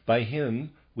 "By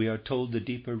him we are told the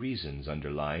deeper reasons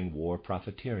underlying war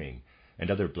profiteering and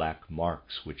other black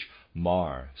marks which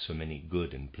mar so many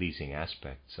good and pleasing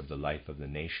aspects of the life of the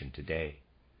nation today.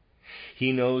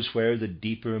 He knows where the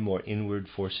deeper, more inward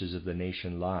forces of the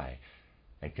nation lie,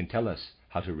 and can tell us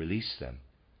how to release them,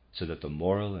 so that the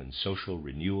moral and social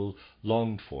renewal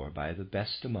longed for by the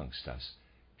best amongst us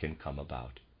can come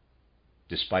about."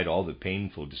 Despite all the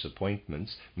painful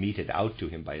disappointments meted out to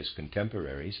him by his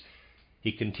contemporaries,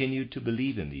 he continued to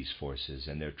believe in these forces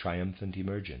and their triumphant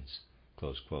emergence.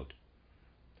 Close quote.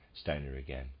 Steiner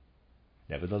again.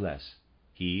 Nevertheless,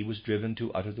 he was driven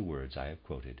to utter the words I have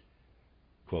quoted.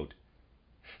 Quote,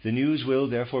 The news will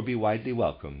therefore be widely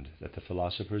welcomed that the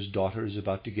philosopher's daughter is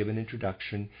about to give an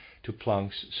introduction to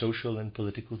Planck's social and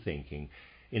political thinking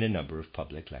in a number of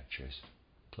public lectures."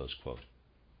 Close quote.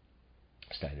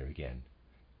 Steiner again.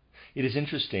 It is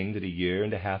interesting that a year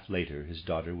and a half later his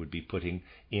daughter would be putting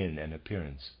in an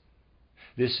appearance.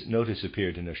 This notice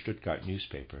appeared in a Stuttgart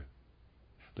newspaper.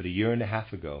 But a year and a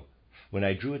half ago, when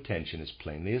I drew attention as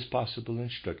plainly as possible in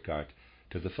Stuttgart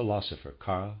to the philosopher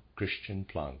Karl Christian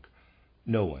Planck,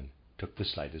 no one took the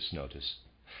slightest notice,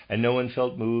 and no one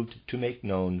felt moved to make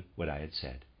known what I had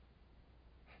said.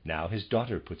 Now his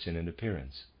daughter puts in an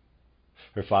appearance.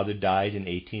 Her father died in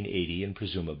 1880, and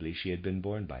presumably she had been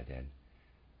born by then.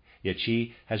 Yet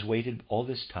she has waited all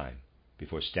this time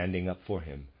before standing up for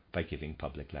him by giving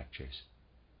public lectures.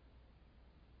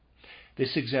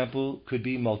 This example could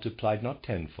be multiplied not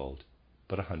tenfold,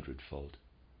 but 100-fold.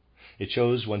 It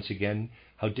shows once again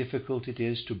how difficult it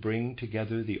is to bring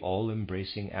together the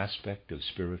all-embracing aspect of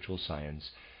spiritual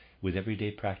science with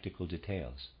everyday practical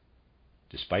details,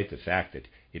 despite the fact that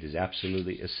it is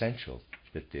absolutely essential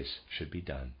that this should be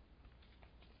done.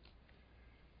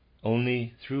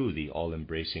 Only through the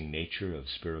all-embracing nature of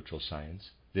spiritual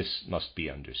science, this must be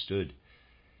understood,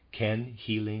 can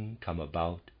healing come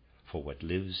about for what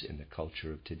lives in the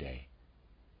culture of today.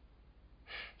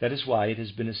 That is why it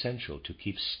has been essential to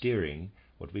keep steering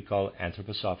what we call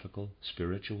anthroposophical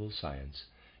spiritual science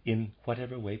in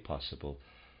whatever way possible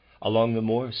along the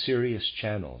more serious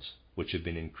channels which have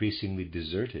been increasingly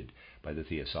deserted by the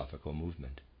theosophical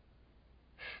movement.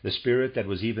 The spirit that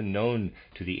was even known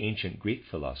to the ancient Greek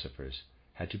philosophers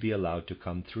had to be allowed to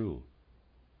come through,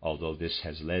 although this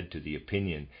has led to the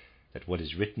opinion that what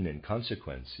is written in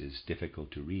consequence is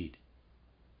difficult to read.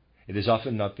 It has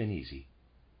often not been easy.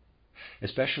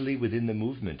 Especially within the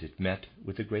movement, it met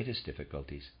with the greatest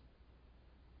difficulties.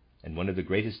 And one of the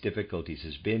greatest difficulties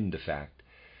has been the fact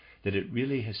that it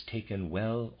really has taken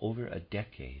well over a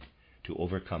decade to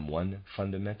overcome one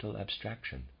fundamental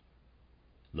abstraction.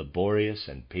 Laborious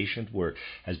and patient work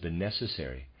has been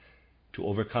necessary to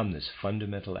overcome this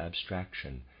fundamental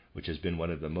abstraction, which has been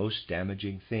one of the most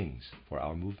damaging things for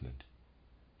our movement.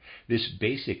 This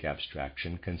basic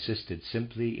abstraction consisted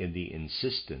simply in the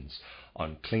insistence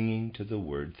on clinging to the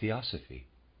word theosophy,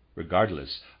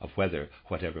 regardless of whether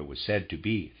whatever was said to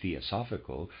be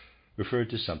theosophical referred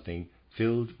to something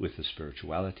filled with the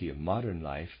spirituality of modern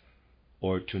life,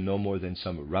 or to no more than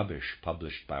some rubbish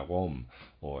published by Rome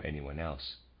or anyone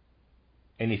else.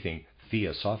 Anything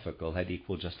theosophical had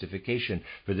equal justification,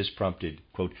 for this prompted,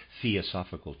 quote,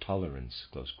 theosophical tolerance,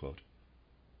 close quote.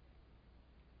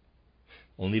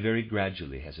 Only very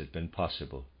gradually has it been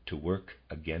possible to work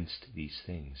against these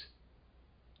things.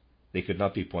 They could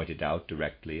not be pointed out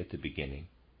directly at the beginning,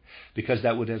 because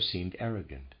that would have seemed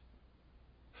arrogant.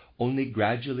 Only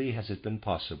gradually has it been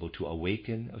possible to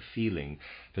awaken a feeling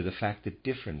for the fact that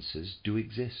differences do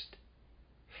exist,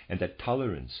 and that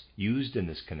tolerance used in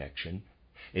this connection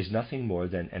is nothing more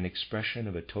than an expression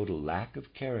of a total lack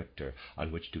of character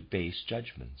on which to base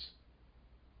judgments.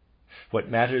 What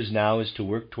matters now is to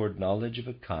work toward knowledge of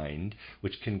a kind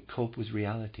which can cope with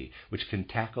reality, which can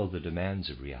tackle the demands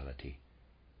of reality.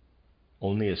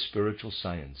 Only a spiritual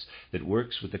science that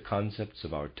works with the concepts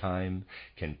of our time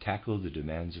can tackle the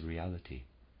demands of reality.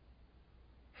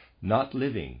 Not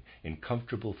living in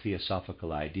comfortable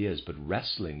theosophical ideas, but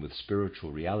wrestling with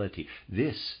spiritual reality,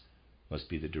 this must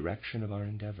be the direction of our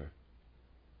endeavor.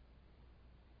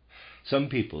 Some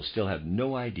people still have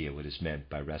no idea what is meant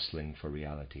by wrestling for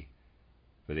reality,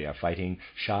 for they are fighting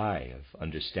shy of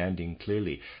understanding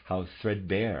clearly how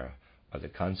threadbare are the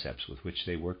concepts with which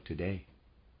they work today.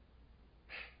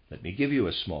 Let me give you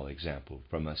a small example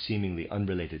from a seemingly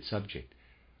unrelated subject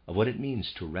of what it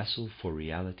means to wrestle for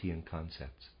reality in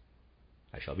concepts.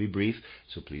 I shall be brief,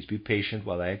 so please be patient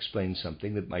while I explain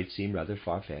something that might seem rather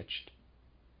far-fetched.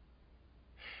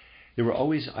 There were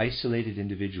always isolated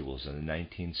individuals in the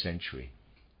 19th century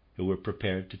who were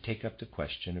prepared to take up the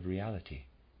question of reality.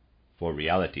 For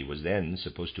reality was then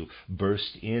supposed to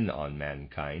burst in on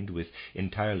mankind with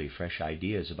entirely fresh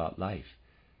ideas about life,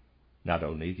 not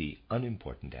only the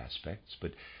unimportant aspects,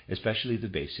 but especially the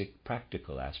basic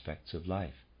practical aspects of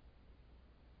life.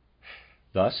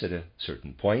 Thus, at a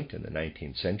certain point in the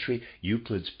 19th century,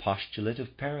 Euclid's postulate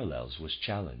of parallels was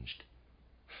challenged.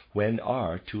 When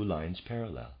are two lines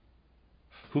parallel?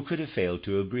 Who could have failed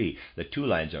to agree that two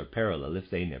lines are parallel if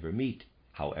they never meet,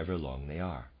 however long they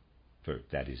are? For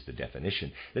that is the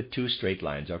definition, that two straight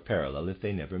lines are parallel if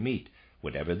they never meet,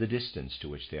 whatever the distance to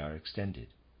which they are extended.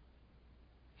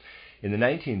 In the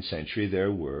 19th century,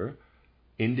 there were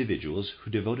individuals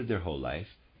who devoted their whole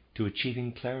life to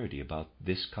achieving clarity about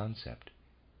this concept.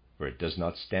 for it does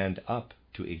not stand up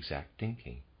to exact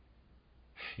thinking.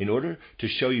 In order to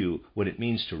show you what it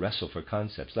means to wrestle for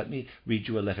concepts, let me read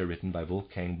you a letter written by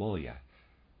Wolfgang Bolyai.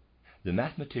 The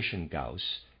mathematician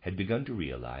Gauss had begun to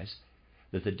realize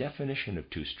that the definition of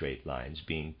two straight lines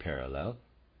being parallel,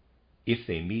 if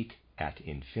they meet at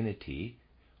infinity,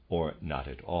 or not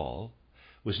at all,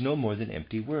 was no more than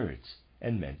empty words,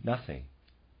 and meant nothing.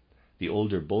 The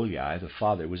older Bolyai, the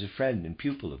father, was a friend and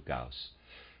pupil of Gauss,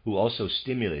 who also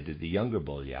stimulated the younger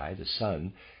Bolyai, the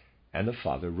son, and the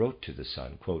father wrote to the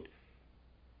son, quote,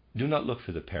 "Do not look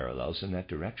for the parallels in that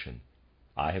direction.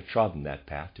 I have trodden that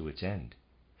path to its end.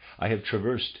 I have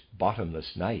traversed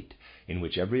bottomless night, in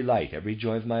which every light, every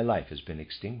joy of my life has been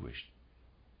extinguished.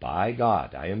 By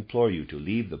God, I implore you to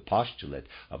leave the postulate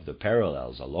of the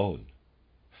parallels alone.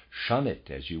 Shun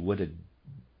it as you would a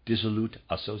dissolute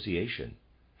association,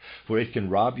 for it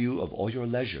can rob you of all your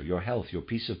leisure, your health, your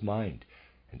peace of mind,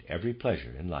 and every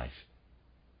pleasure in life.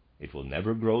 It will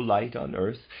never grow light on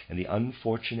earth, and the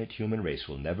unfortunate human race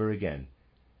will never gain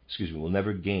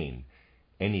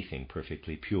anything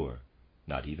perfectly pure,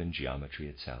 not even geometry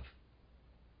itself.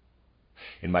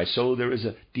 In my soul there is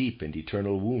a deep and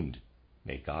eternal wound.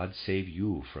 May God save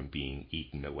you from being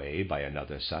eaten away by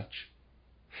another such.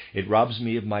 It robs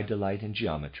me of my delight in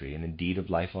geometry, and indeed of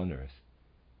life on earth.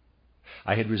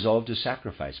 I had resolved to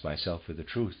sacrifice myself for the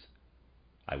truth.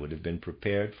 I would have been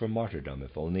prepared for martyrdom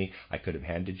if only I could have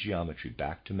handed geometry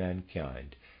back to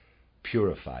mankind,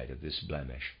 purified of this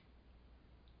blemish.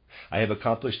 I have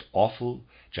accomplished awful,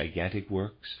 gigantic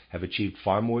works, have achieved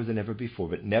far more than ever before,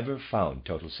 but never found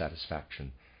total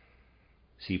satisfaction.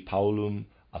 Si Paulum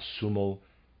assumo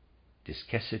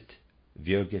discessit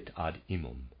virgit ad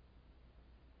imum.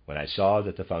 When I saw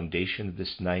that the foundation of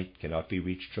this night cannot be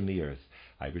reached from the earth,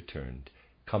 I returned,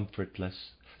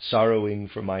 comfortless, sorrowing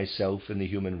for myself and the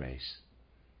human race.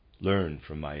 Learn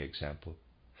from my example.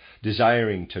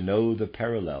 Desiring to know the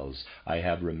parallels, I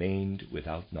have remained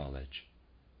without knowledge,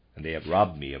 and they have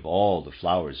robbed me of all the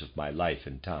flowers of my life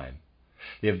and time.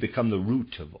 They have become the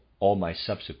root of all my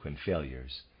subsequent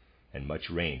failures, and much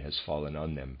rain has fallen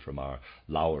on them from our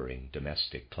lowering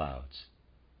domestic clouds.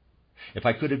 If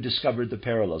I could have discovered the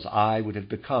parallels, I would have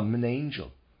become an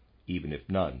angel, even if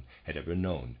none had ever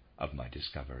known of my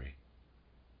discovery.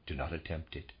 Do not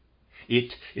attempt it.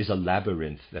 It is a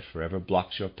labyrinth that forever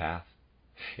blocks your path.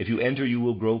 If you enter, you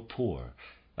will grow poor,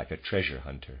 like a treasure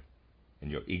hunter,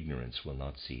 and your ignorance will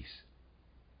not cease.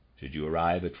 Should you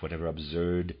arrive at whatever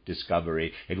absurd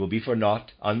discovery, it will be for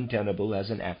naught, untenable as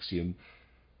an axiom.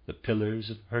 The pillars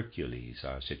of Hercules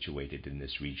are situated in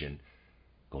this region.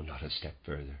 Go not a step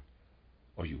further,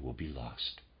 or you will be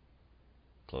lost."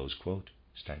 Close quote.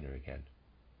 Steiner again.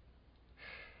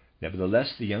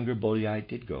 Nevertheless, the younger Bolyai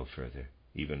did go further,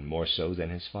 even more so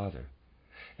than his father,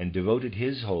 and devoted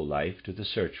his whole life to the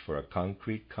search for a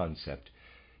concrete concept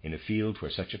in a field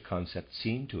where such a concept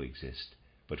seemed to exist,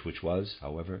 but which was,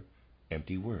 however,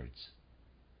 empty words.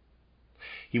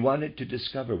 He wanted to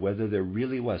discover whether there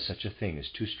really was such a thing as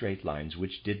two straight lines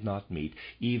which did not meet,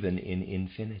 even in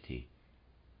infinity.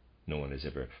 No one has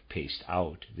ever paced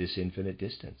out this infinite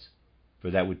distance, for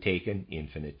that would take an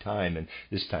infinite time, and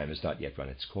this time has not yet run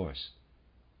its course.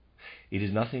 It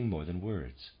is nothing more than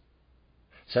words.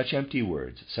 Such empty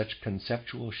words, such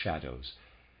conceptual shadows,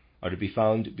 are to be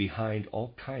found behind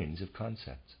all kinds of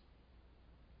concepts.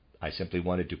 I simply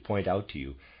wanted to point out to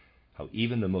you how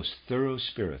even the most thorough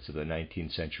spirits of the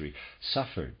 19th century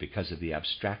suffered because of the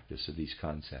abstractness of these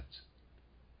concepts.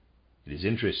 It is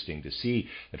interesting to see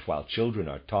that while children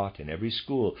are taught in every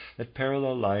school that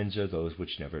parallel lines are those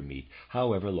which never meet,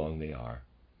 however long they are.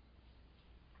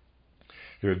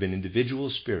 There have been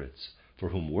individual spirits for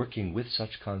whom working with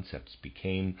such concepts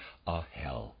became a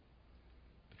hell,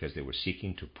 because they were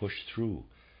seeking to push through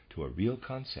to a real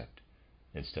concept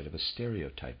instead of a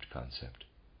stereotyped concept.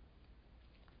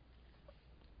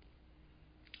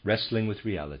 Wrestling with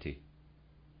reality.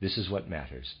 This is what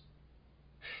matters.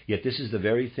 Yet this is the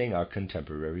very thing our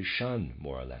contemporaries shun,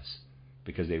 more or less,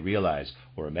 because they realize,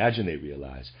 or imagine they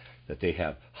realize, that they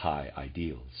have high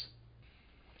ideals.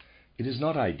 It is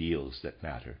not ideals that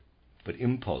matter, but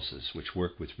impulses which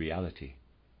work with reality.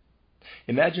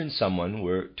 Imagine someone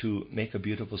were to make a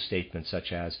beautiful statement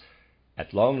such as,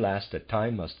 "At long last a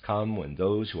time must come when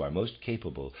those who are most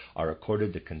capable are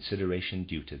accorded the consideration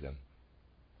due to them."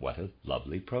 What a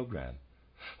lovely program!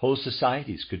 Whole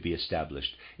societies could be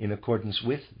established in accordance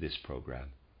with this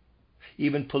program.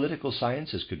 Even political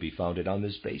sciences could be founded on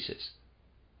this basis.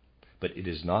 But it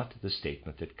is not the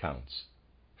statement that counts.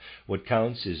 What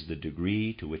counts is the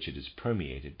degree to which it is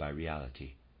permeated by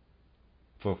reality.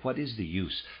 For what is the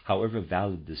use, however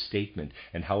valid the statement,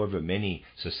 and however many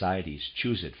societies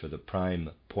choose it for the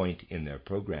prime point in their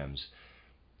programs,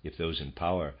 if those in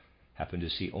power happen to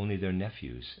see only their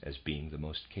nephews as being the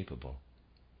most capable?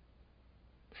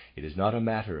 It is not a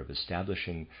matter of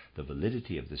establishing the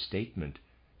validity of the statement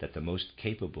that the most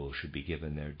capable should be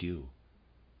given their due.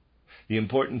 The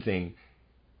important thing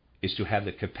is to have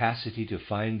the capacity to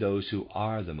find those who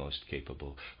are the most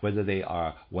capable, whether they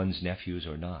are one's nephews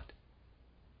or not.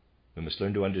 We must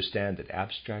learn to understand that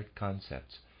abstract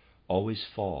concepts always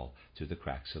fall through the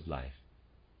cracks of life,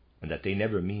 and that they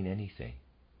never mean anything,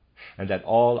 and that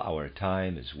all our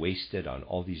time is wasted on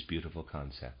all these beautiful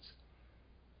concepts.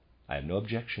 I have no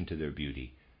objection to their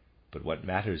beauty, but what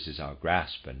matters is our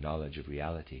grasp and knowledge of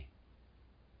reality.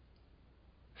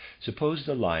 Suppose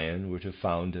the lion were to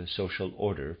found a social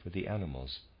order for the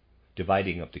animals,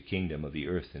 dividing up the kingdom of the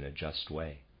earth in a just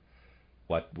way.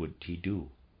 What would he do?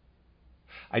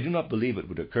 I do not believe it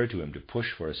would occur to him to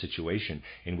push for a situation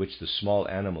in which the small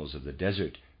animals of the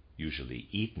desert, usually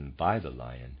eaten by the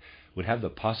lion, would have the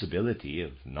possibility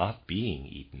of not being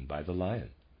eaten by the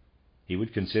lion. He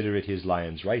would consider it his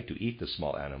lion's right to eat the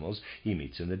small animals he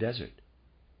meets in the desert.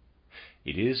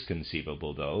 It is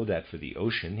conceivable, though, that for the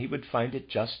ocean he would find it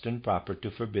just and proper to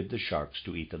forbid the sharks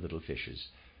to eat the little fishes.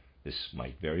 This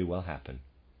might very well happen.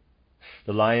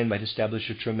 The lion might establish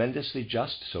a tremendously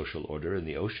just social order in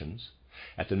the oceans,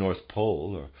 at the North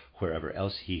Pole or wherever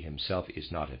else he himself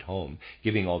is not at home,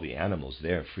 giving all the animals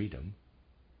their freedom.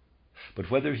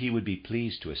 But whether he would be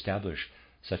pleased to establish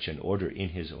such an order in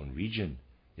his own region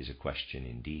is a question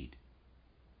indeed.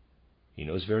 He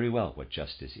knows very well what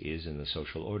justice is in the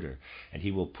social order, and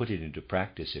he will put it into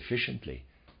practice efficiently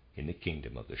in the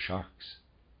kingdom of the sharks.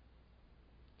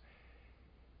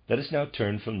 Let us now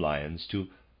turn from lions to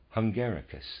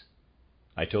Hungaricus.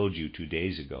 I told you 2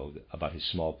 days ago about his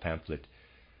small pamphlet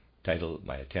titled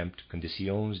My Attempt,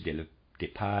 Conditions de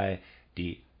Paix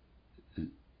de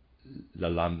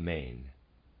l'Allemagne.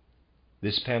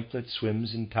 This pamphlet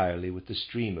swims entirely with the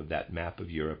stream of that map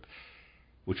of Europe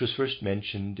which was first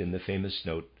mentioned in the famous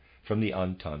note from the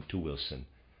Entente to Wilson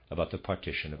about the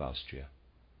partition of Austria.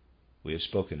 We have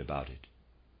spoken about it.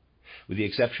 With the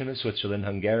exception of Switzerland,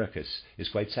 Hungaricus is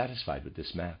quite satisfied with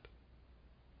this map.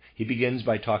 He begins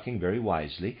by talking very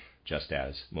wisely, just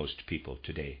as most people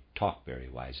today talk very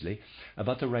wisely,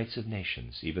 about the rights of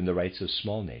nations, even the rights of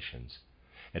small nations,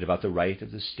 and about the right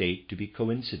of the state to be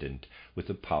coincident with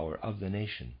the power of the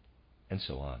nation, and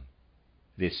so on.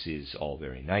 This is all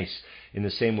very nice, in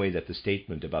the same way that the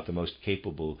statement about the most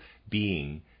capable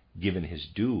being given his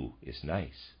due is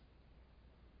nice.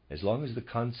 As long as the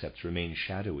concepts remain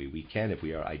shadowy, we can, if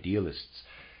we are idealists,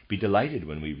 be delighted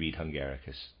when we read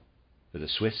Hungaricus. For the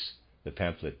Swiss, the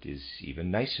pamphlet is even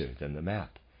nicer than the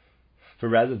map. For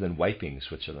rather than wiping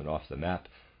Switzerland off the map,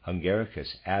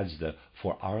 Hungaricus adds the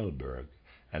Vorarlberg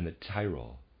and the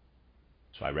Tyrol.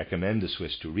 So I recommend the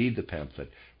Swiss to read the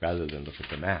pamphlet rather than look at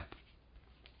the map.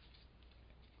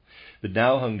 But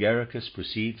now Hungaricus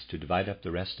proceeds to divide up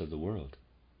the rest of the world.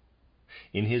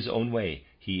 In his own way,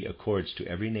 he accords to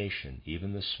every nation,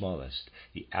 even the smallest,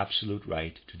 the absolute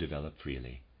right to develop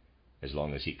freely, as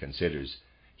long as he considers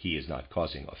he is not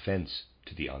causing offense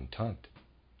to the Entente.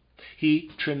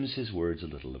 He trims his words a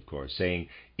little, of course, saying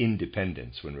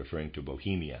independence when referring to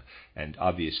Bohemia, and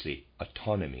obviously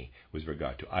autonomy with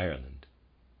regard to Ireland.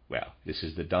 Well, this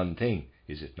is the done thing,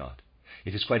 is it not?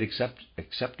 It is quite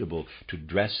acceptable to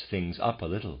dress things up a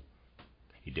little.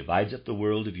 He divides up the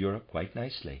world of Europe quite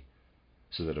nicely,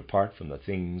 so that apart from the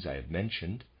things I have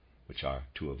mentioned, which are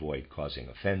to avoid causing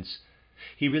offense,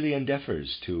 he really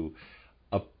endeavors to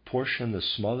apportion the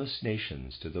smallest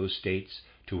nations to those states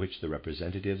to which the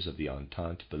representatives of the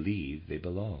Entente believe they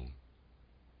belong.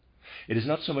 It is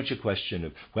not so much a question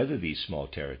of whether these small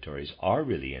territories are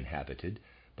really inhabited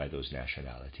by those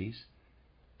nationalities,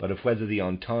 but of whether the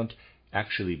Entente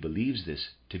actually believes this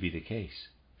to be the case.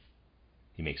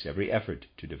 He makes every effort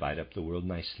to divide up the world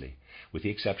nicely, with the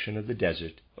exception of the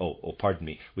desert,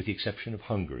 with the exception of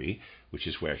Hungary, which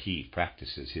is where he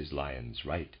practices his lion's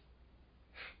right.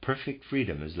 Perfect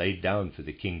freedom is laid down for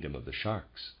the kingdom of the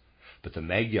sharks, but the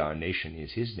Magyar nation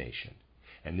is his nation,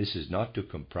 and this is to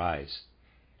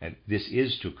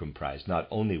comprise not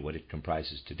only what it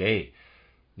comprises today,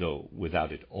 though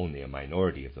without it only a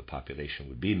minority of the population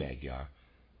would be Magyar,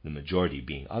 the majority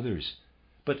being others,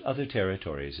 but other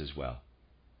territories as well.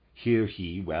 Here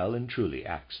he well and truly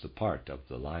acts the part of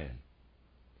the lion.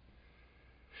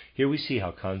 Here we see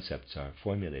how concepts are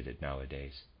formulated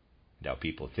nowadays, and how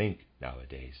people think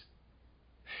nowadays.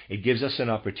 It gives us an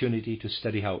opportunity to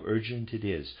study how urgent it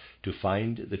is to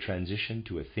find the transition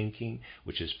to a thinking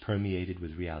which is permeated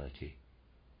with reality.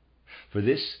 For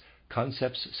this,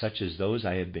 concepts such as those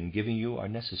I have been giving you are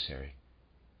necessary.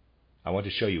 I want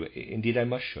to show you, indeed I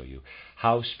must show you,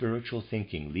 how spiritual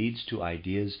thinking leads to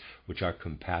ideas which are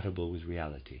compatible with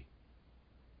reality.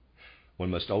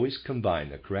 One must always combine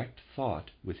the correct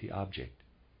thought with the object.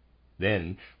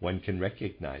 Then one can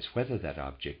recognize whether that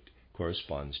object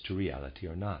corresponds to reality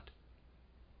or not.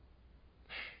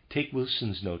 Take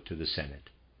Wilson's note to the Senate.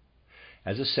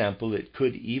 As a sample, it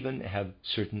could even have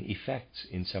certain effects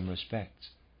in some respects.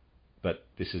 But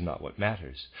this is not what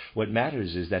matters. What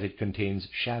matters is that it contains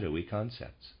shadowy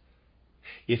concepts.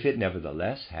 If it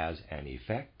nevertheless has an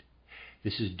effect,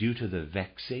 this is due to the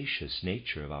vexatious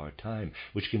nature of our time,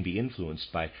 which can be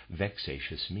influenced by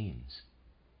vexatious means.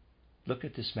 Look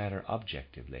at this matter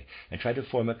objectively and try to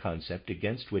form a concept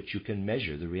against which you can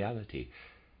measure the reality,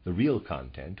 the real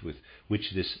content with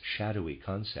which this shadowy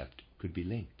concept could be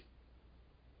linked.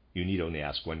 You need only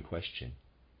ask one question.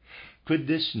 Could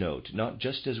this note not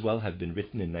just as well have been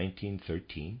written in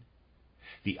 1913?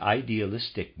 The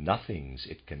idealistic nothings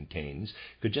it contains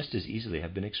could just as easily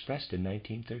have been expressed in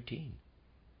 1913.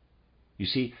 You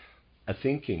see, a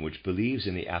thinking which believes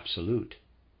in the absolute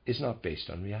is not based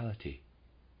on reality.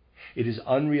 It is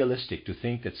unrealistic to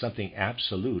think that something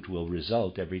absolute will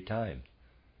result every time.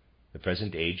 The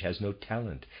present age has no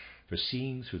talent for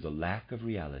seeing through the lack of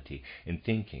reality in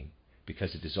thinking,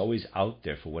 because it is always out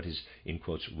there for what is, in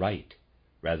quotes, right,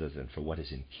 rather than for what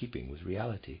is in keeping with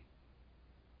reality.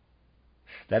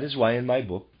 That is why in my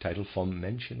book, titled Vom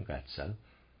Menschenrätsel,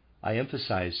 I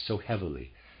emphasize so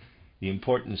heavily the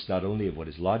importance not only of what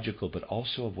is logical, but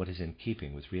also of what is in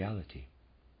keeping with reality.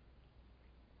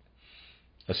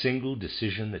 A single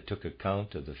decision that took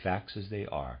account of the facts as they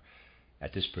are,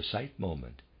 at this precise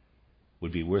moment,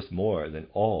 would be worth more than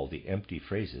all the empty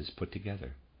phrases put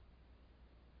together.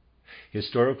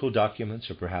 Historical documents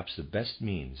are perhaps the best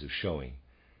means of showing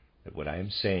that what I am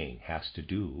saying has to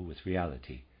do with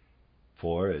reality.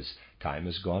 For, as time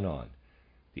has gone on,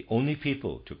 the only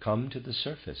people to come to the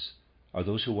surface are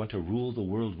those who want to rule the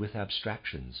world with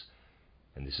abstractions,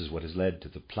 and this is what has led to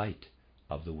the plight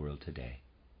of the world today.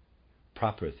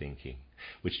 Proper thinking,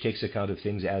 which takes account of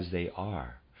things as they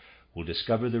are, will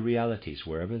discover the realities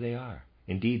wherever they are.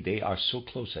 Indeed, they are so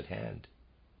close at hand.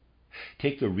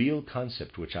 Take the real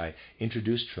concept which I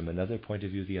introduced from another point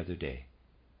of view the other day.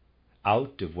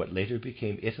 Out of what later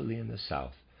became Italy in the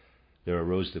south, there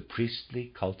arose the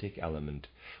priestly cultic element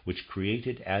which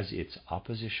created as its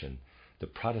opposition the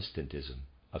Protestantism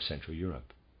of Central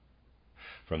Europe.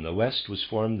 From the west was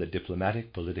formed the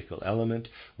diplomatic political element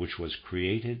which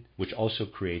also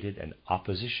created an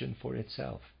opposition for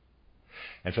itself.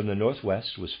 And from the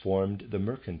northwest was formed the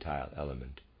mercantile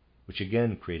element, which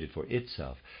again created for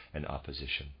itself an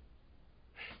opposition.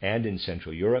 And in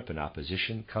Central Europe, an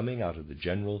opposition coming out of the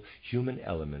general human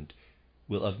element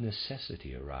will of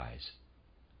necessity arise.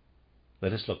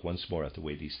 Let us look once more at the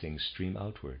way these things stream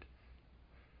outward.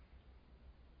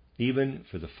 Even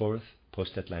for the fourth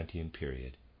post-Atlantean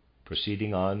period,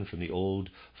 proceeding on from the old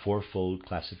fourfold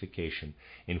classification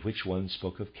in which one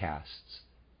spoke of castes,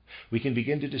 we can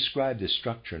begin to describe this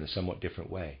structure in a somewhat different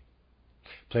way.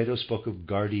 Plato spoke of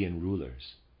guardian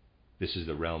rulers. This is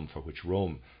the realm for which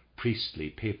Rome, priestly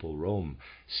papal Rome,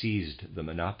 seized the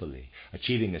monopoly,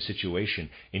 achieving a situation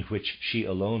in which she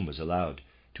alone was allowed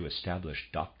to establish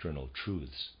doctrinal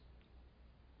truths.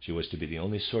 She was to be the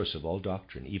only source of all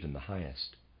doctrine, even the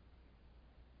highest.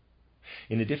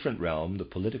 In a different realm, the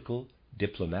political,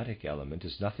 diplomatic element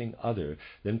is nothing other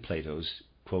than Plato's,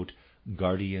 quote,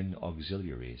 guardian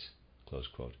auxiliaries, close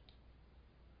quote.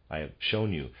 I have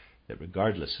shown you that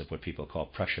regardless of what people call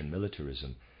Prussian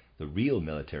militarism, the real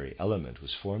military element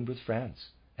was formed with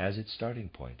France as its starting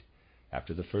point,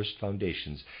 after the first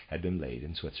foundations had been laid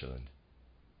in Switzerland.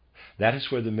 That is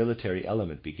where the military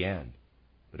element began,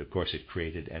 but of course it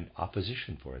created an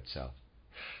opposition for itself,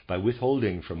 by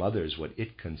withholding from others what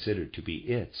it considered to be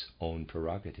its own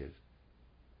prerogative.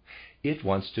 It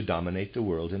wants to dominate the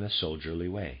world in a soldierly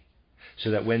way, so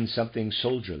that when something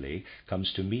soldierly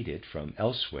comes to meet it from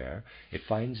elsewhere, it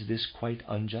finds this quite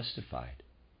unjustified,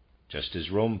 just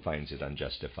as Rome finds it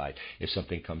unjustified if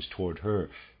something comes toward her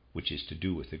which is to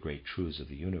do with the great truths of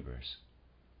the universe.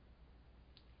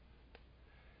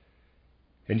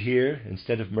 And here,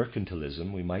 instead of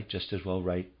mercantilism, we might just as well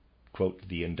write, quote,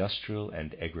 the industrial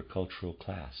and agricultural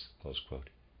class, close quote.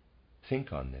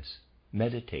 Think on this,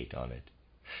 meditate on it,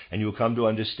 and you will come to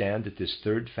understand that this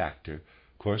third factor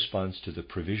corresponds to the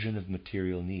provision of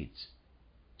material needs.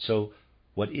 So,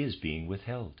 what is being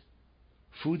withheld?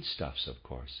 Foodstuffs, of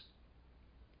course.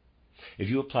 If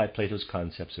you apply Plato's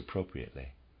concepts appropriately,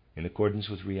 in accordance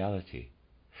with reality,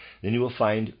 then you will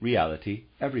find reality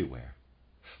everywhere.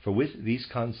 For with these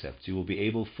concepts you will be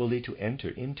able fully to enter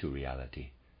into reality.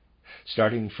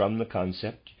 Starting from the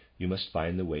concept, you must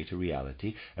find the way to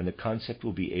reality, and the concept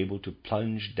will be able to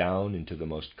plunge down into the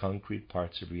most concrete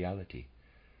parts of reality.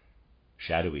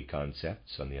 Shadowy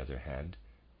concepts, on the other hand,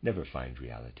 never find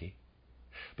reality,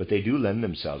 but they do lend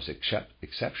themselves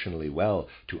exceptionally well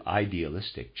to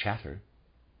idealistic chatter.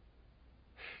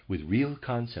 With real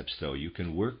concepts, though, you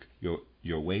can work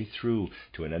your way through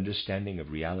to an understanding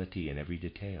of reality in every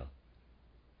detail.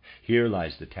 Here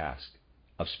lies the task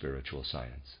of spiritual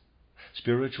science.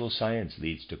 Spiritual science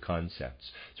leads to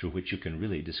concepts through which you can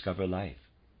really discover life,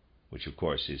 which of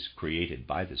course is created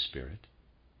by the Spirit,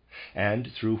 and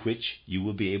through which you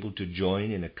will be able to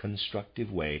join in a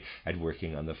constructive way at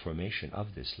working on the formation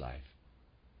of this life.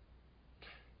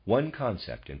 One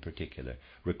concept in particular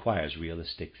requires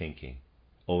realistic thinking,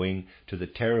 owing to the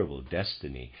terrible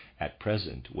destiny at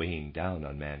present weighing down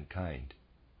on mankind.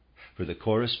 For the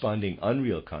corresponding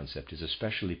unreal concept is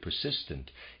especially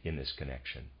persistent in this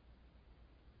connection.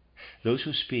 Those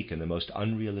who speak in the most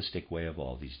unrealistic way of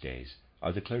all these days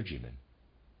are the clergymen.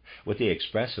 What they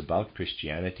express about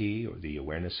Christianity or the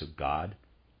awareness of God,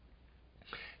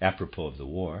 apropos of the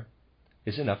war,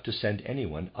 is enough to send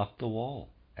anyone up the wall,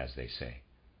 as they say.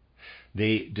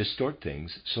 They distort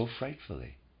things so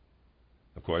frightfully.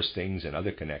 Of course, things in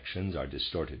other connections are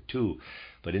distorted too,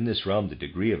 but in this realm the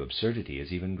degree of absurdity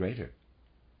is even greater.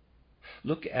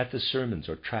 Look at the sermons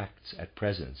or tracts at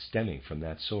present stemming from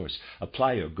that source.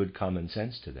 Apply your good common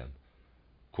sense to them.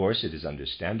 Of course, it is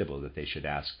understandable that they should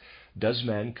ask, does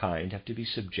mankind have to be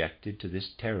subjected to this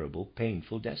terrible,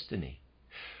 painful destiny?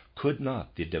 Could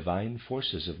not the divine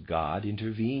forces of God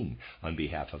intervene on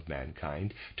behalf of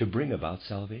mankind to bring about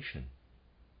salvation?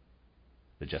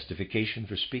 The justification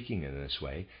for speaking in this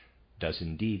way does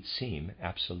indeed seem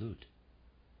absolute.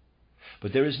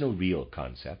 But there is no real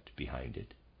concept behind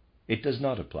it. It does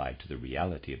not apply to the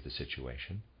reality of the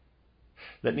situation.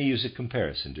 Let me use a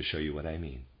comparison to show you what I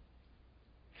mean.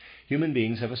 Human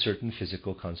beings have a certain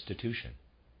physical constitution.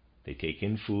 They take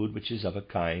in food which is of a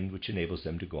kind which enables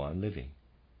them to go on living.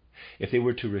 If they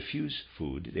were to refuse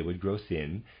food, they would grow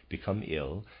thin, become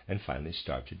ill, and finally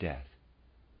starve to death.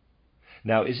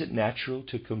 Now, is it natural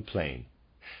to complain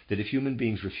that if human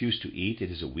beings refuse to eat, it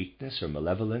is a weakness or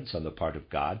malevolence on the part of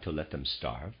God to let them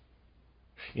starve?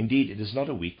 Indeed, it is not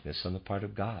a weakness on the part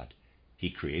of God. He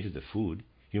created the food.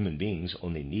 Human beings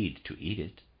only need to eat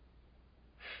it.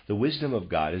 The wisdom of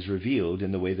God is revealed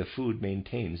in the way the food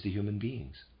maintains the human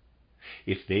beings.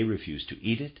 If they refuse to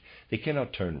eat it, they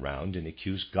cannot turn round and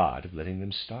accuse God of letting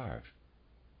them starve.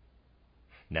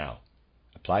 Now,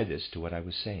 apply this to what I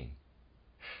was saying.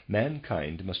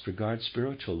 Mankind must regard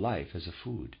spiritual life as a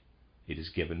food. It is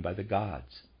given by the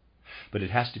gods, but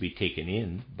it has to be taken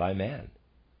in by man.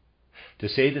 To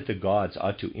say that the gods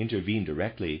ought to intervene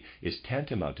directly is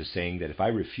tantamount to saying that if I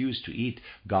refuse to eat,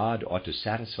 God ought to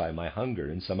satisfy my hunger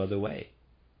in some other way.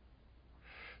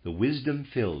 The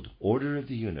wisdom-filled order of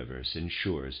the universe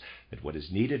ensures that what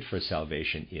is needed for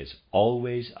salvation is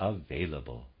always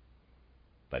available,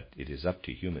 but it is up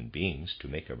to human beings to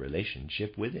make a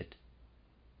relationship with it.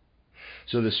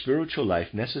 So the spiritual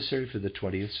life necessary for the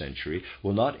 20th century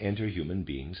will not enter human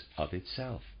beings of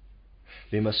itself.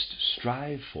 They must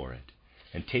strive for it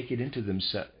and take it into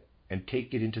themselves.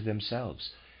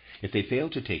 If they fail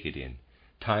to take it in,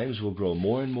 times will grow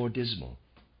more and more dismal.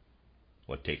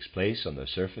 What takes place on the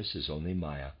surface is only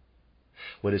Maya.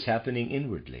 What is happening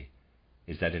inwardly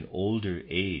is that an older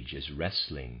age is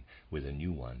wrestling with a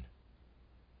new one.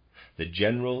 The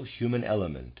general human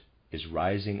element is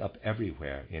rising up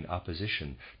everywhere in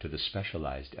opposition to the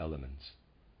specialized elements.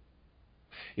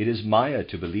 It is Maya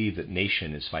to believe that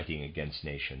nation is fighting against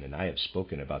nation, and I have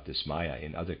spoken about this Maya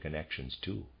in other connections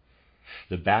too.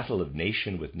 The battle of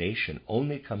nation with nation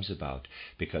only comes about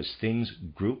because things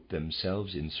group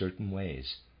themselves in certain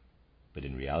ways, but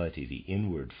in reality the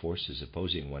inward forces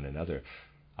opposing one another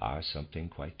are something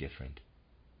quite different.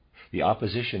 The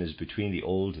opposition is between the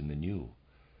old and the new.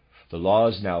 The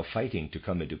laws now fighting to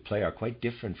come into play are quite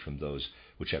different from those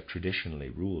which have traditionally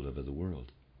ruled over the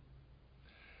world.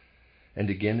 And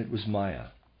again it was Maya,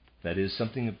 that is,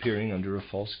 something appearing under a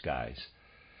false guise,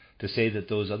 to say that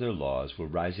those other laws were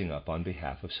rising up on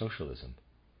behalf of socialism.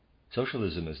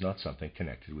 Socialism is not something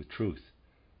connected with truth.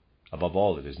 Above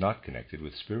all, it is not connected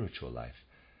with spiritual life,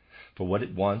 for what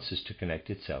it wants is to connect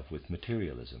itself with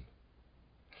materialism.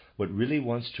 What really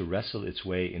wants to wrestle its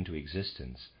way into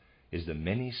existence is the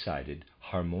many-sided,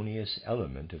 harmonious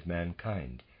element of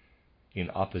mankind, in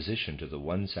opposition to the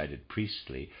one-sided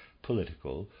priestly,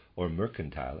 political, or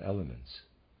mercantile elements.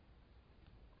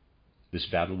 This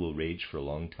battle will rage for a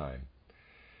long time,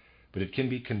 but it can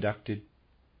be conducted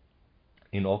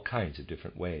in all kinds of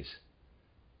different ways.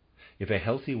 If a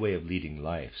healthy way of leading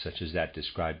life, such as that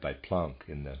described by Planck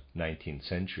in the 19th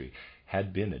century,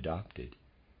 had been adopted,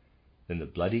 then the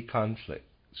bloody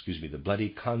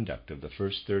conduct of the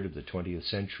first third of the 20th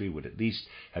century would at least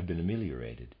have been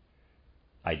ameliorated.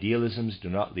 Idealisms do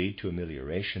not lead to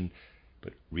amelioration,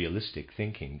 but realistic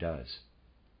thinking does.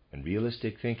 And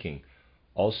realistic thinking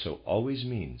also always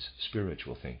means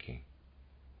spiritual thinking.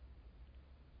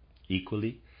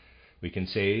 Equally, we can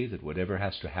say that whatever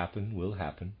has to happen will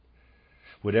happen.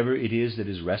 Whatever it is that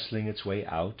is wrestling its way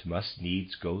out must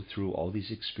needs go through all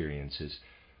these experiences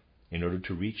in order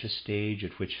to reach a stage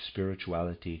at which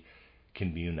spirituality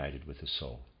can be united with the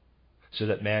soul, so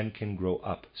that man can grow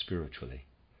up spiritually.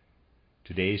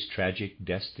 Today's tragic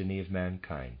destiny of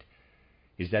mankind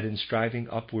is that in striving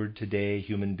upward today,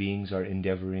 human beings are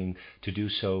endeavoring to do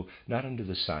so not under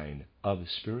the sign of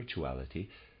spirituality,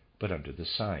 but under the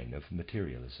sign of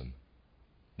materialism.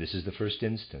 This in the first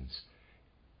instance,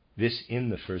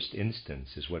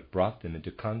 is what brought them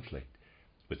into conflict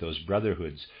with those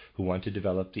brotherhoods who want to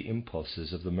develop the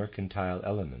impulses of the mercantile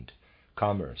element,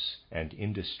 commerce and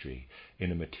industry,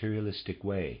 in a materialistic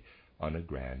way on a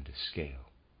grand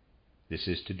scale. This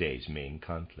is today's main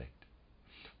conflict.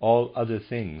 All other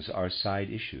things are side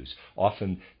issues,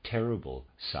 often terrible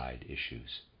side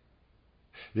issues.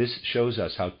 This shows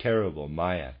us how terrible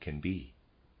Maya can be.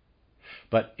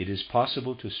 But it is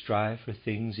possible to strive for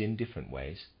things in different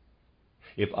ways.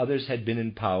 If others had been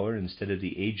in power instead of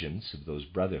the agents of those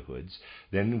brotherhoods,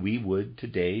 then we would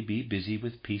today be busy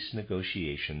with peace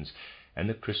negotiations, and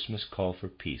the Christmas call for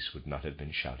peace would not have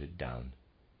been shouted down.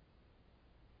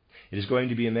 It is going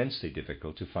to be immensely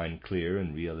difficult to find clear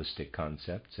and realistic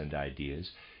concepts and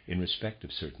ideas in respect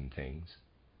of certain things,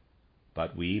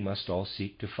 but we must all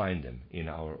seek to find them in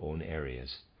our own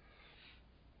areas.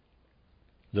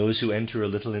 Those who enter a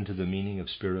little into the meaning of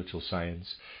spiritual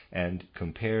science and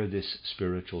compare this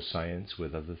spiritual science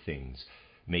with other things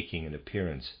making an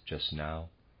appearance just now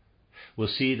will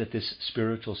see that this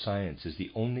spiritual science is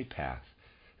the only path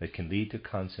that can lead to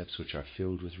concepts which are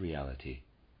filled with reality.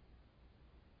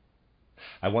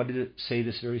 I wanted to say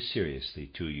this very seriously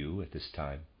to you at this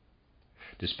time,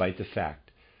 despite the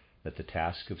fact that the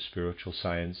task of spiritual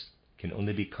science can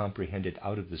only be comprehended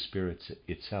out of the Spirit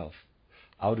itself,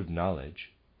 out of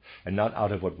knowledge, and not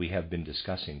out of what we have been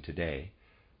discussing today.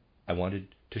 I wanted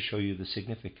to show you the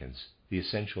significance, the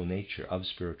essential nature of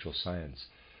spiritual science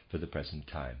for the present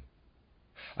time.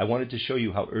 I wanted to show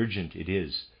you how urgent it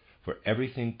is for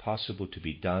everything possible to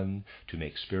be done to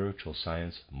make spiritual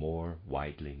science more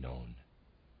widely known.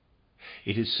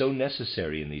 It is so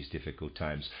necessary in these difficult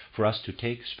times for us to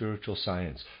take spiritual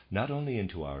science not only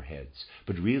into our heads,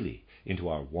 but really into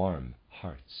our warm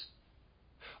hearts.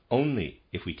 Only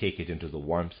if we take it into the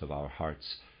warmth of our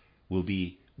hearts will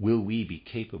we be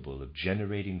capable of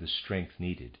generating the strength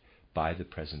needed by the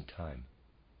present time.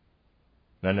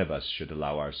 None of us should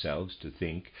allow ourselves to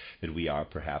think that we are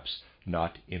perhaps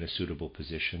not in a suitable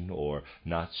position or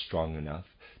not strong enough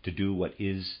to do what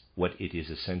it is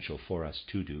essential for us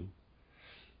to do.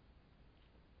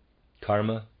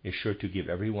 Karma is sure to give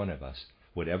every one of us,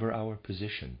 whatever our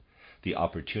position, the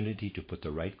opportunity to put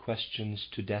the right questions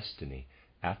to destiny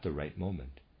at the right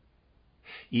moment.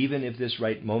 Even if this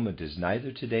right moment is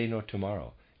neither today nor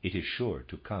tomorrow, it is sure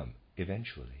to come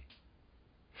eventually.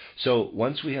 So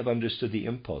once we have understood the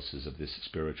impulses of this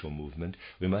spiritual movement,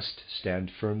 we must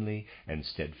stand firmly and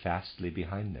steadfastly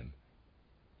behind them.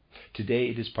 Today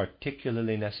it is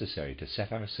particularly necessary to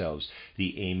set ourselves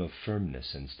the aim of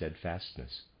firmness and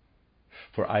steadfastness.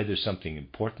 For either something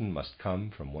important must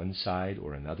come from one side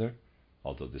or another,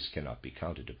 although this cannot be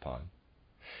counted upon,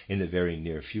 in the very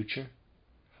near future,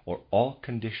 or all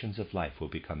conditions of life will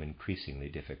become increasingly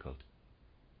difficult.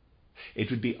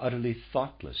 It would be utterly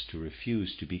thoughtless to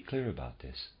refuse to be clear about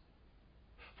this.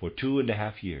 For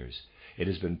 2.5 years, it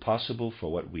has been possible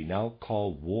for what we now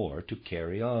call war to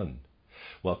carry on,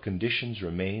 while conditions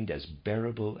remained as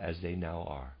bearable as they now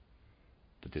are.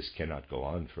 But this cannot go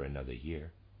on for another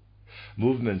year.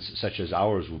 Movements such as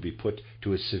ours will be put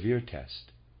to a severe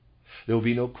test. There will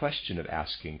be no question of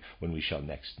asking when we shall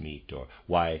next meet, or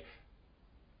why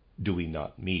do we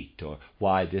not meet, or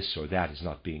why this or that is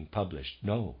not being published.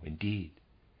 No, indeed.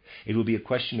 It will be a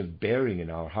question of bearing in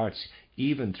our hearts,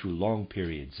 even through long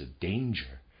periods of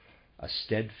danger, a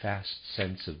steadfast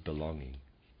sense of belonging.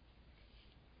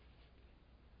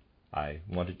 I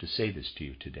wanted to say this to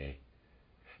you today,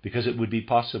 because it would be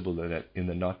possible that in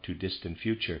the not-too-distant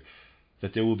future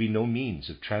that there will be no means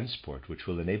of transport which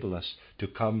will enable us to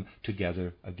come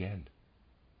together again.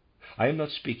 I am not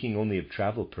speaking only of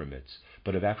travel permits,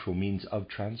 but of actual means of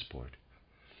transport.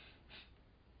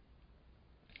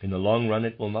 In the long run,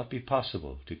 it will not be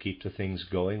possible to keep the things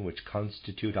going which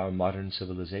constitute our modern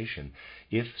civilization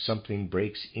if something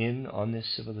breaks in on this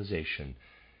civilization,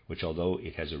 which, although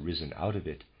it has arisen out of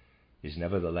it, is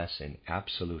nevertheless in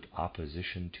absolute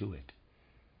opposition to it.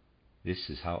 This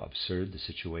is how absurd the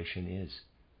situation is.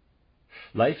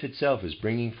 Life itself is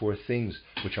bringing forth things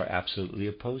which are absolutely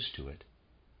opposed to it.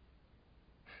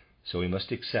 So we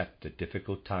must accept that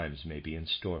difficult times may be in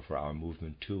store for our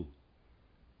movement too.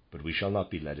 But we shall not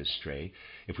be led astray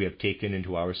if we have taken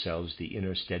into ourselves the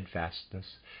inner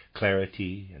steadfastness,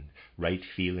 clarity, and right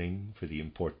feeling for the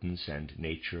importance and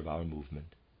nature of our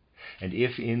movement, and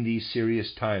if in these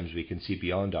serious times we can see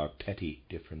beyond our petty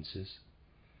differences.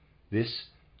 This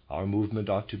our movement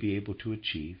ought to be able to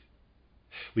achieve.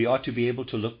 We ought to be able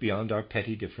to look beyond our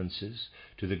petty differences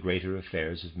to the greater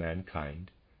affairs of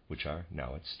mankind, which are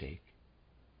now at stake.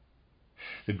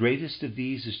 The greatest of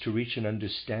these is to reach an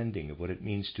understanding of what it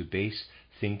means to base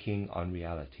thinking on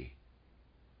reality.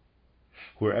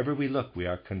 Wherever we look, we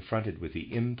are confronted with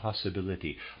the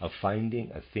impossibility of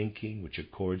finding a thinking which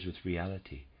accords with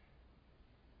reality.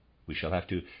 We shall have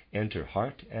to enter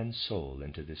heart and soul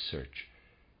into this search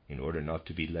in order not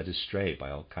to be led astray by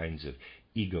all kinds of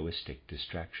egoistic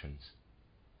distractions.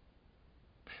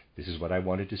 This is what I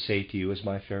wanted to say to you as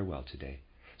my farewell today,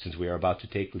 since we are about to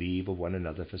take leave of one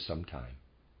another for some time.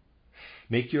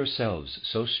 Make yourselves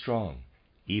so strong,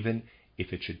 even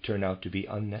if it should turn out to be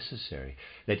unnecessary,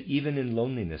 that even in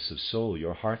loneliness of soul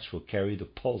your hearts will carry the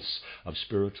pulse of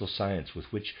spiritual science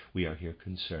with which we are here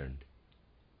concerned.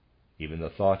 Even the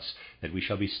thoughts that we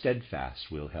shall be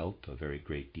steadfast will help a very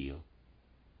great deal,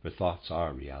 for thoughts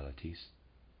are realities.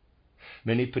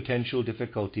 Many potential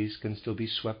difficulties can still be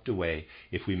swept away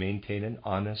if we maintain an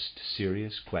honest,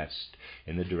 serious quest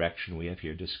in the direction we have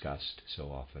here discussed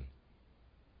so often.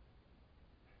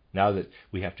 Now that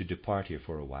we have to depart here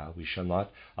for a while, we shall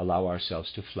not allow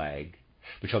ourselves to flag,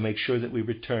 but shall make sure that we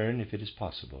return if it is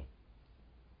possible.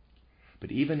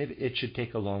 But even if it should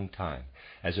take a long time,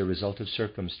 as a result of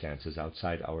circumstances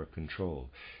outside our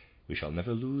control, we shall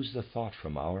never lose the thought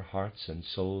from our hearts and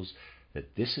souls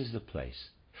that this is the place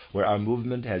where our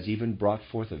movement has even brought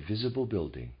forth a visible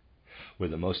building, where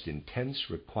the most intense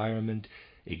requirement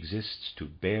exists to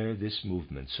bear this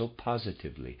movement so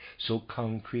positively, so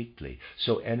concretely,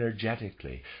 so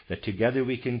energetically, that together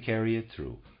we can carry it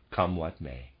through, come what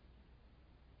may.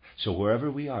 So wherever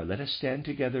we are, let us stand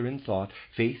together in thought,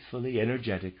 faithfully,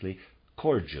 energetically,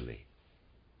 cordially,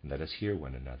 and let us hear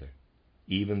one another,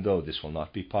 even though this will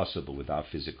not be possible with our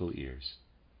physical ears.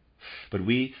 But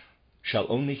we shall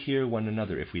only hear one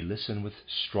another if we listen with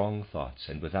strong thoughts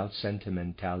and without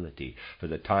sentimentality, for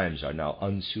the times are now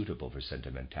unsuitable for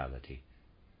sentimentality.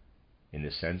 In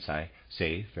this sense I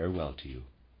say farewell to you.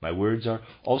 My words are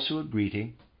also a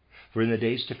greeting, for in the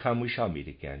days to come we shall meet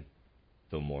again,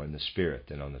 though more in the spirit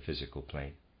than on the physical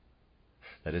plane.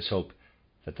 Let us hope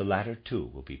that the latter too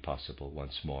will be possible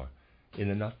once more in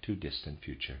the not-too-distant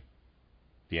future.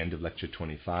 The end of Lecture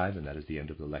 25, and that is the end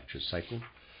of the lecture cycle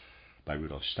by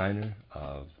Rudolf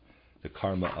of The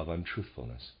Karma of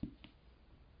Untruthfulness.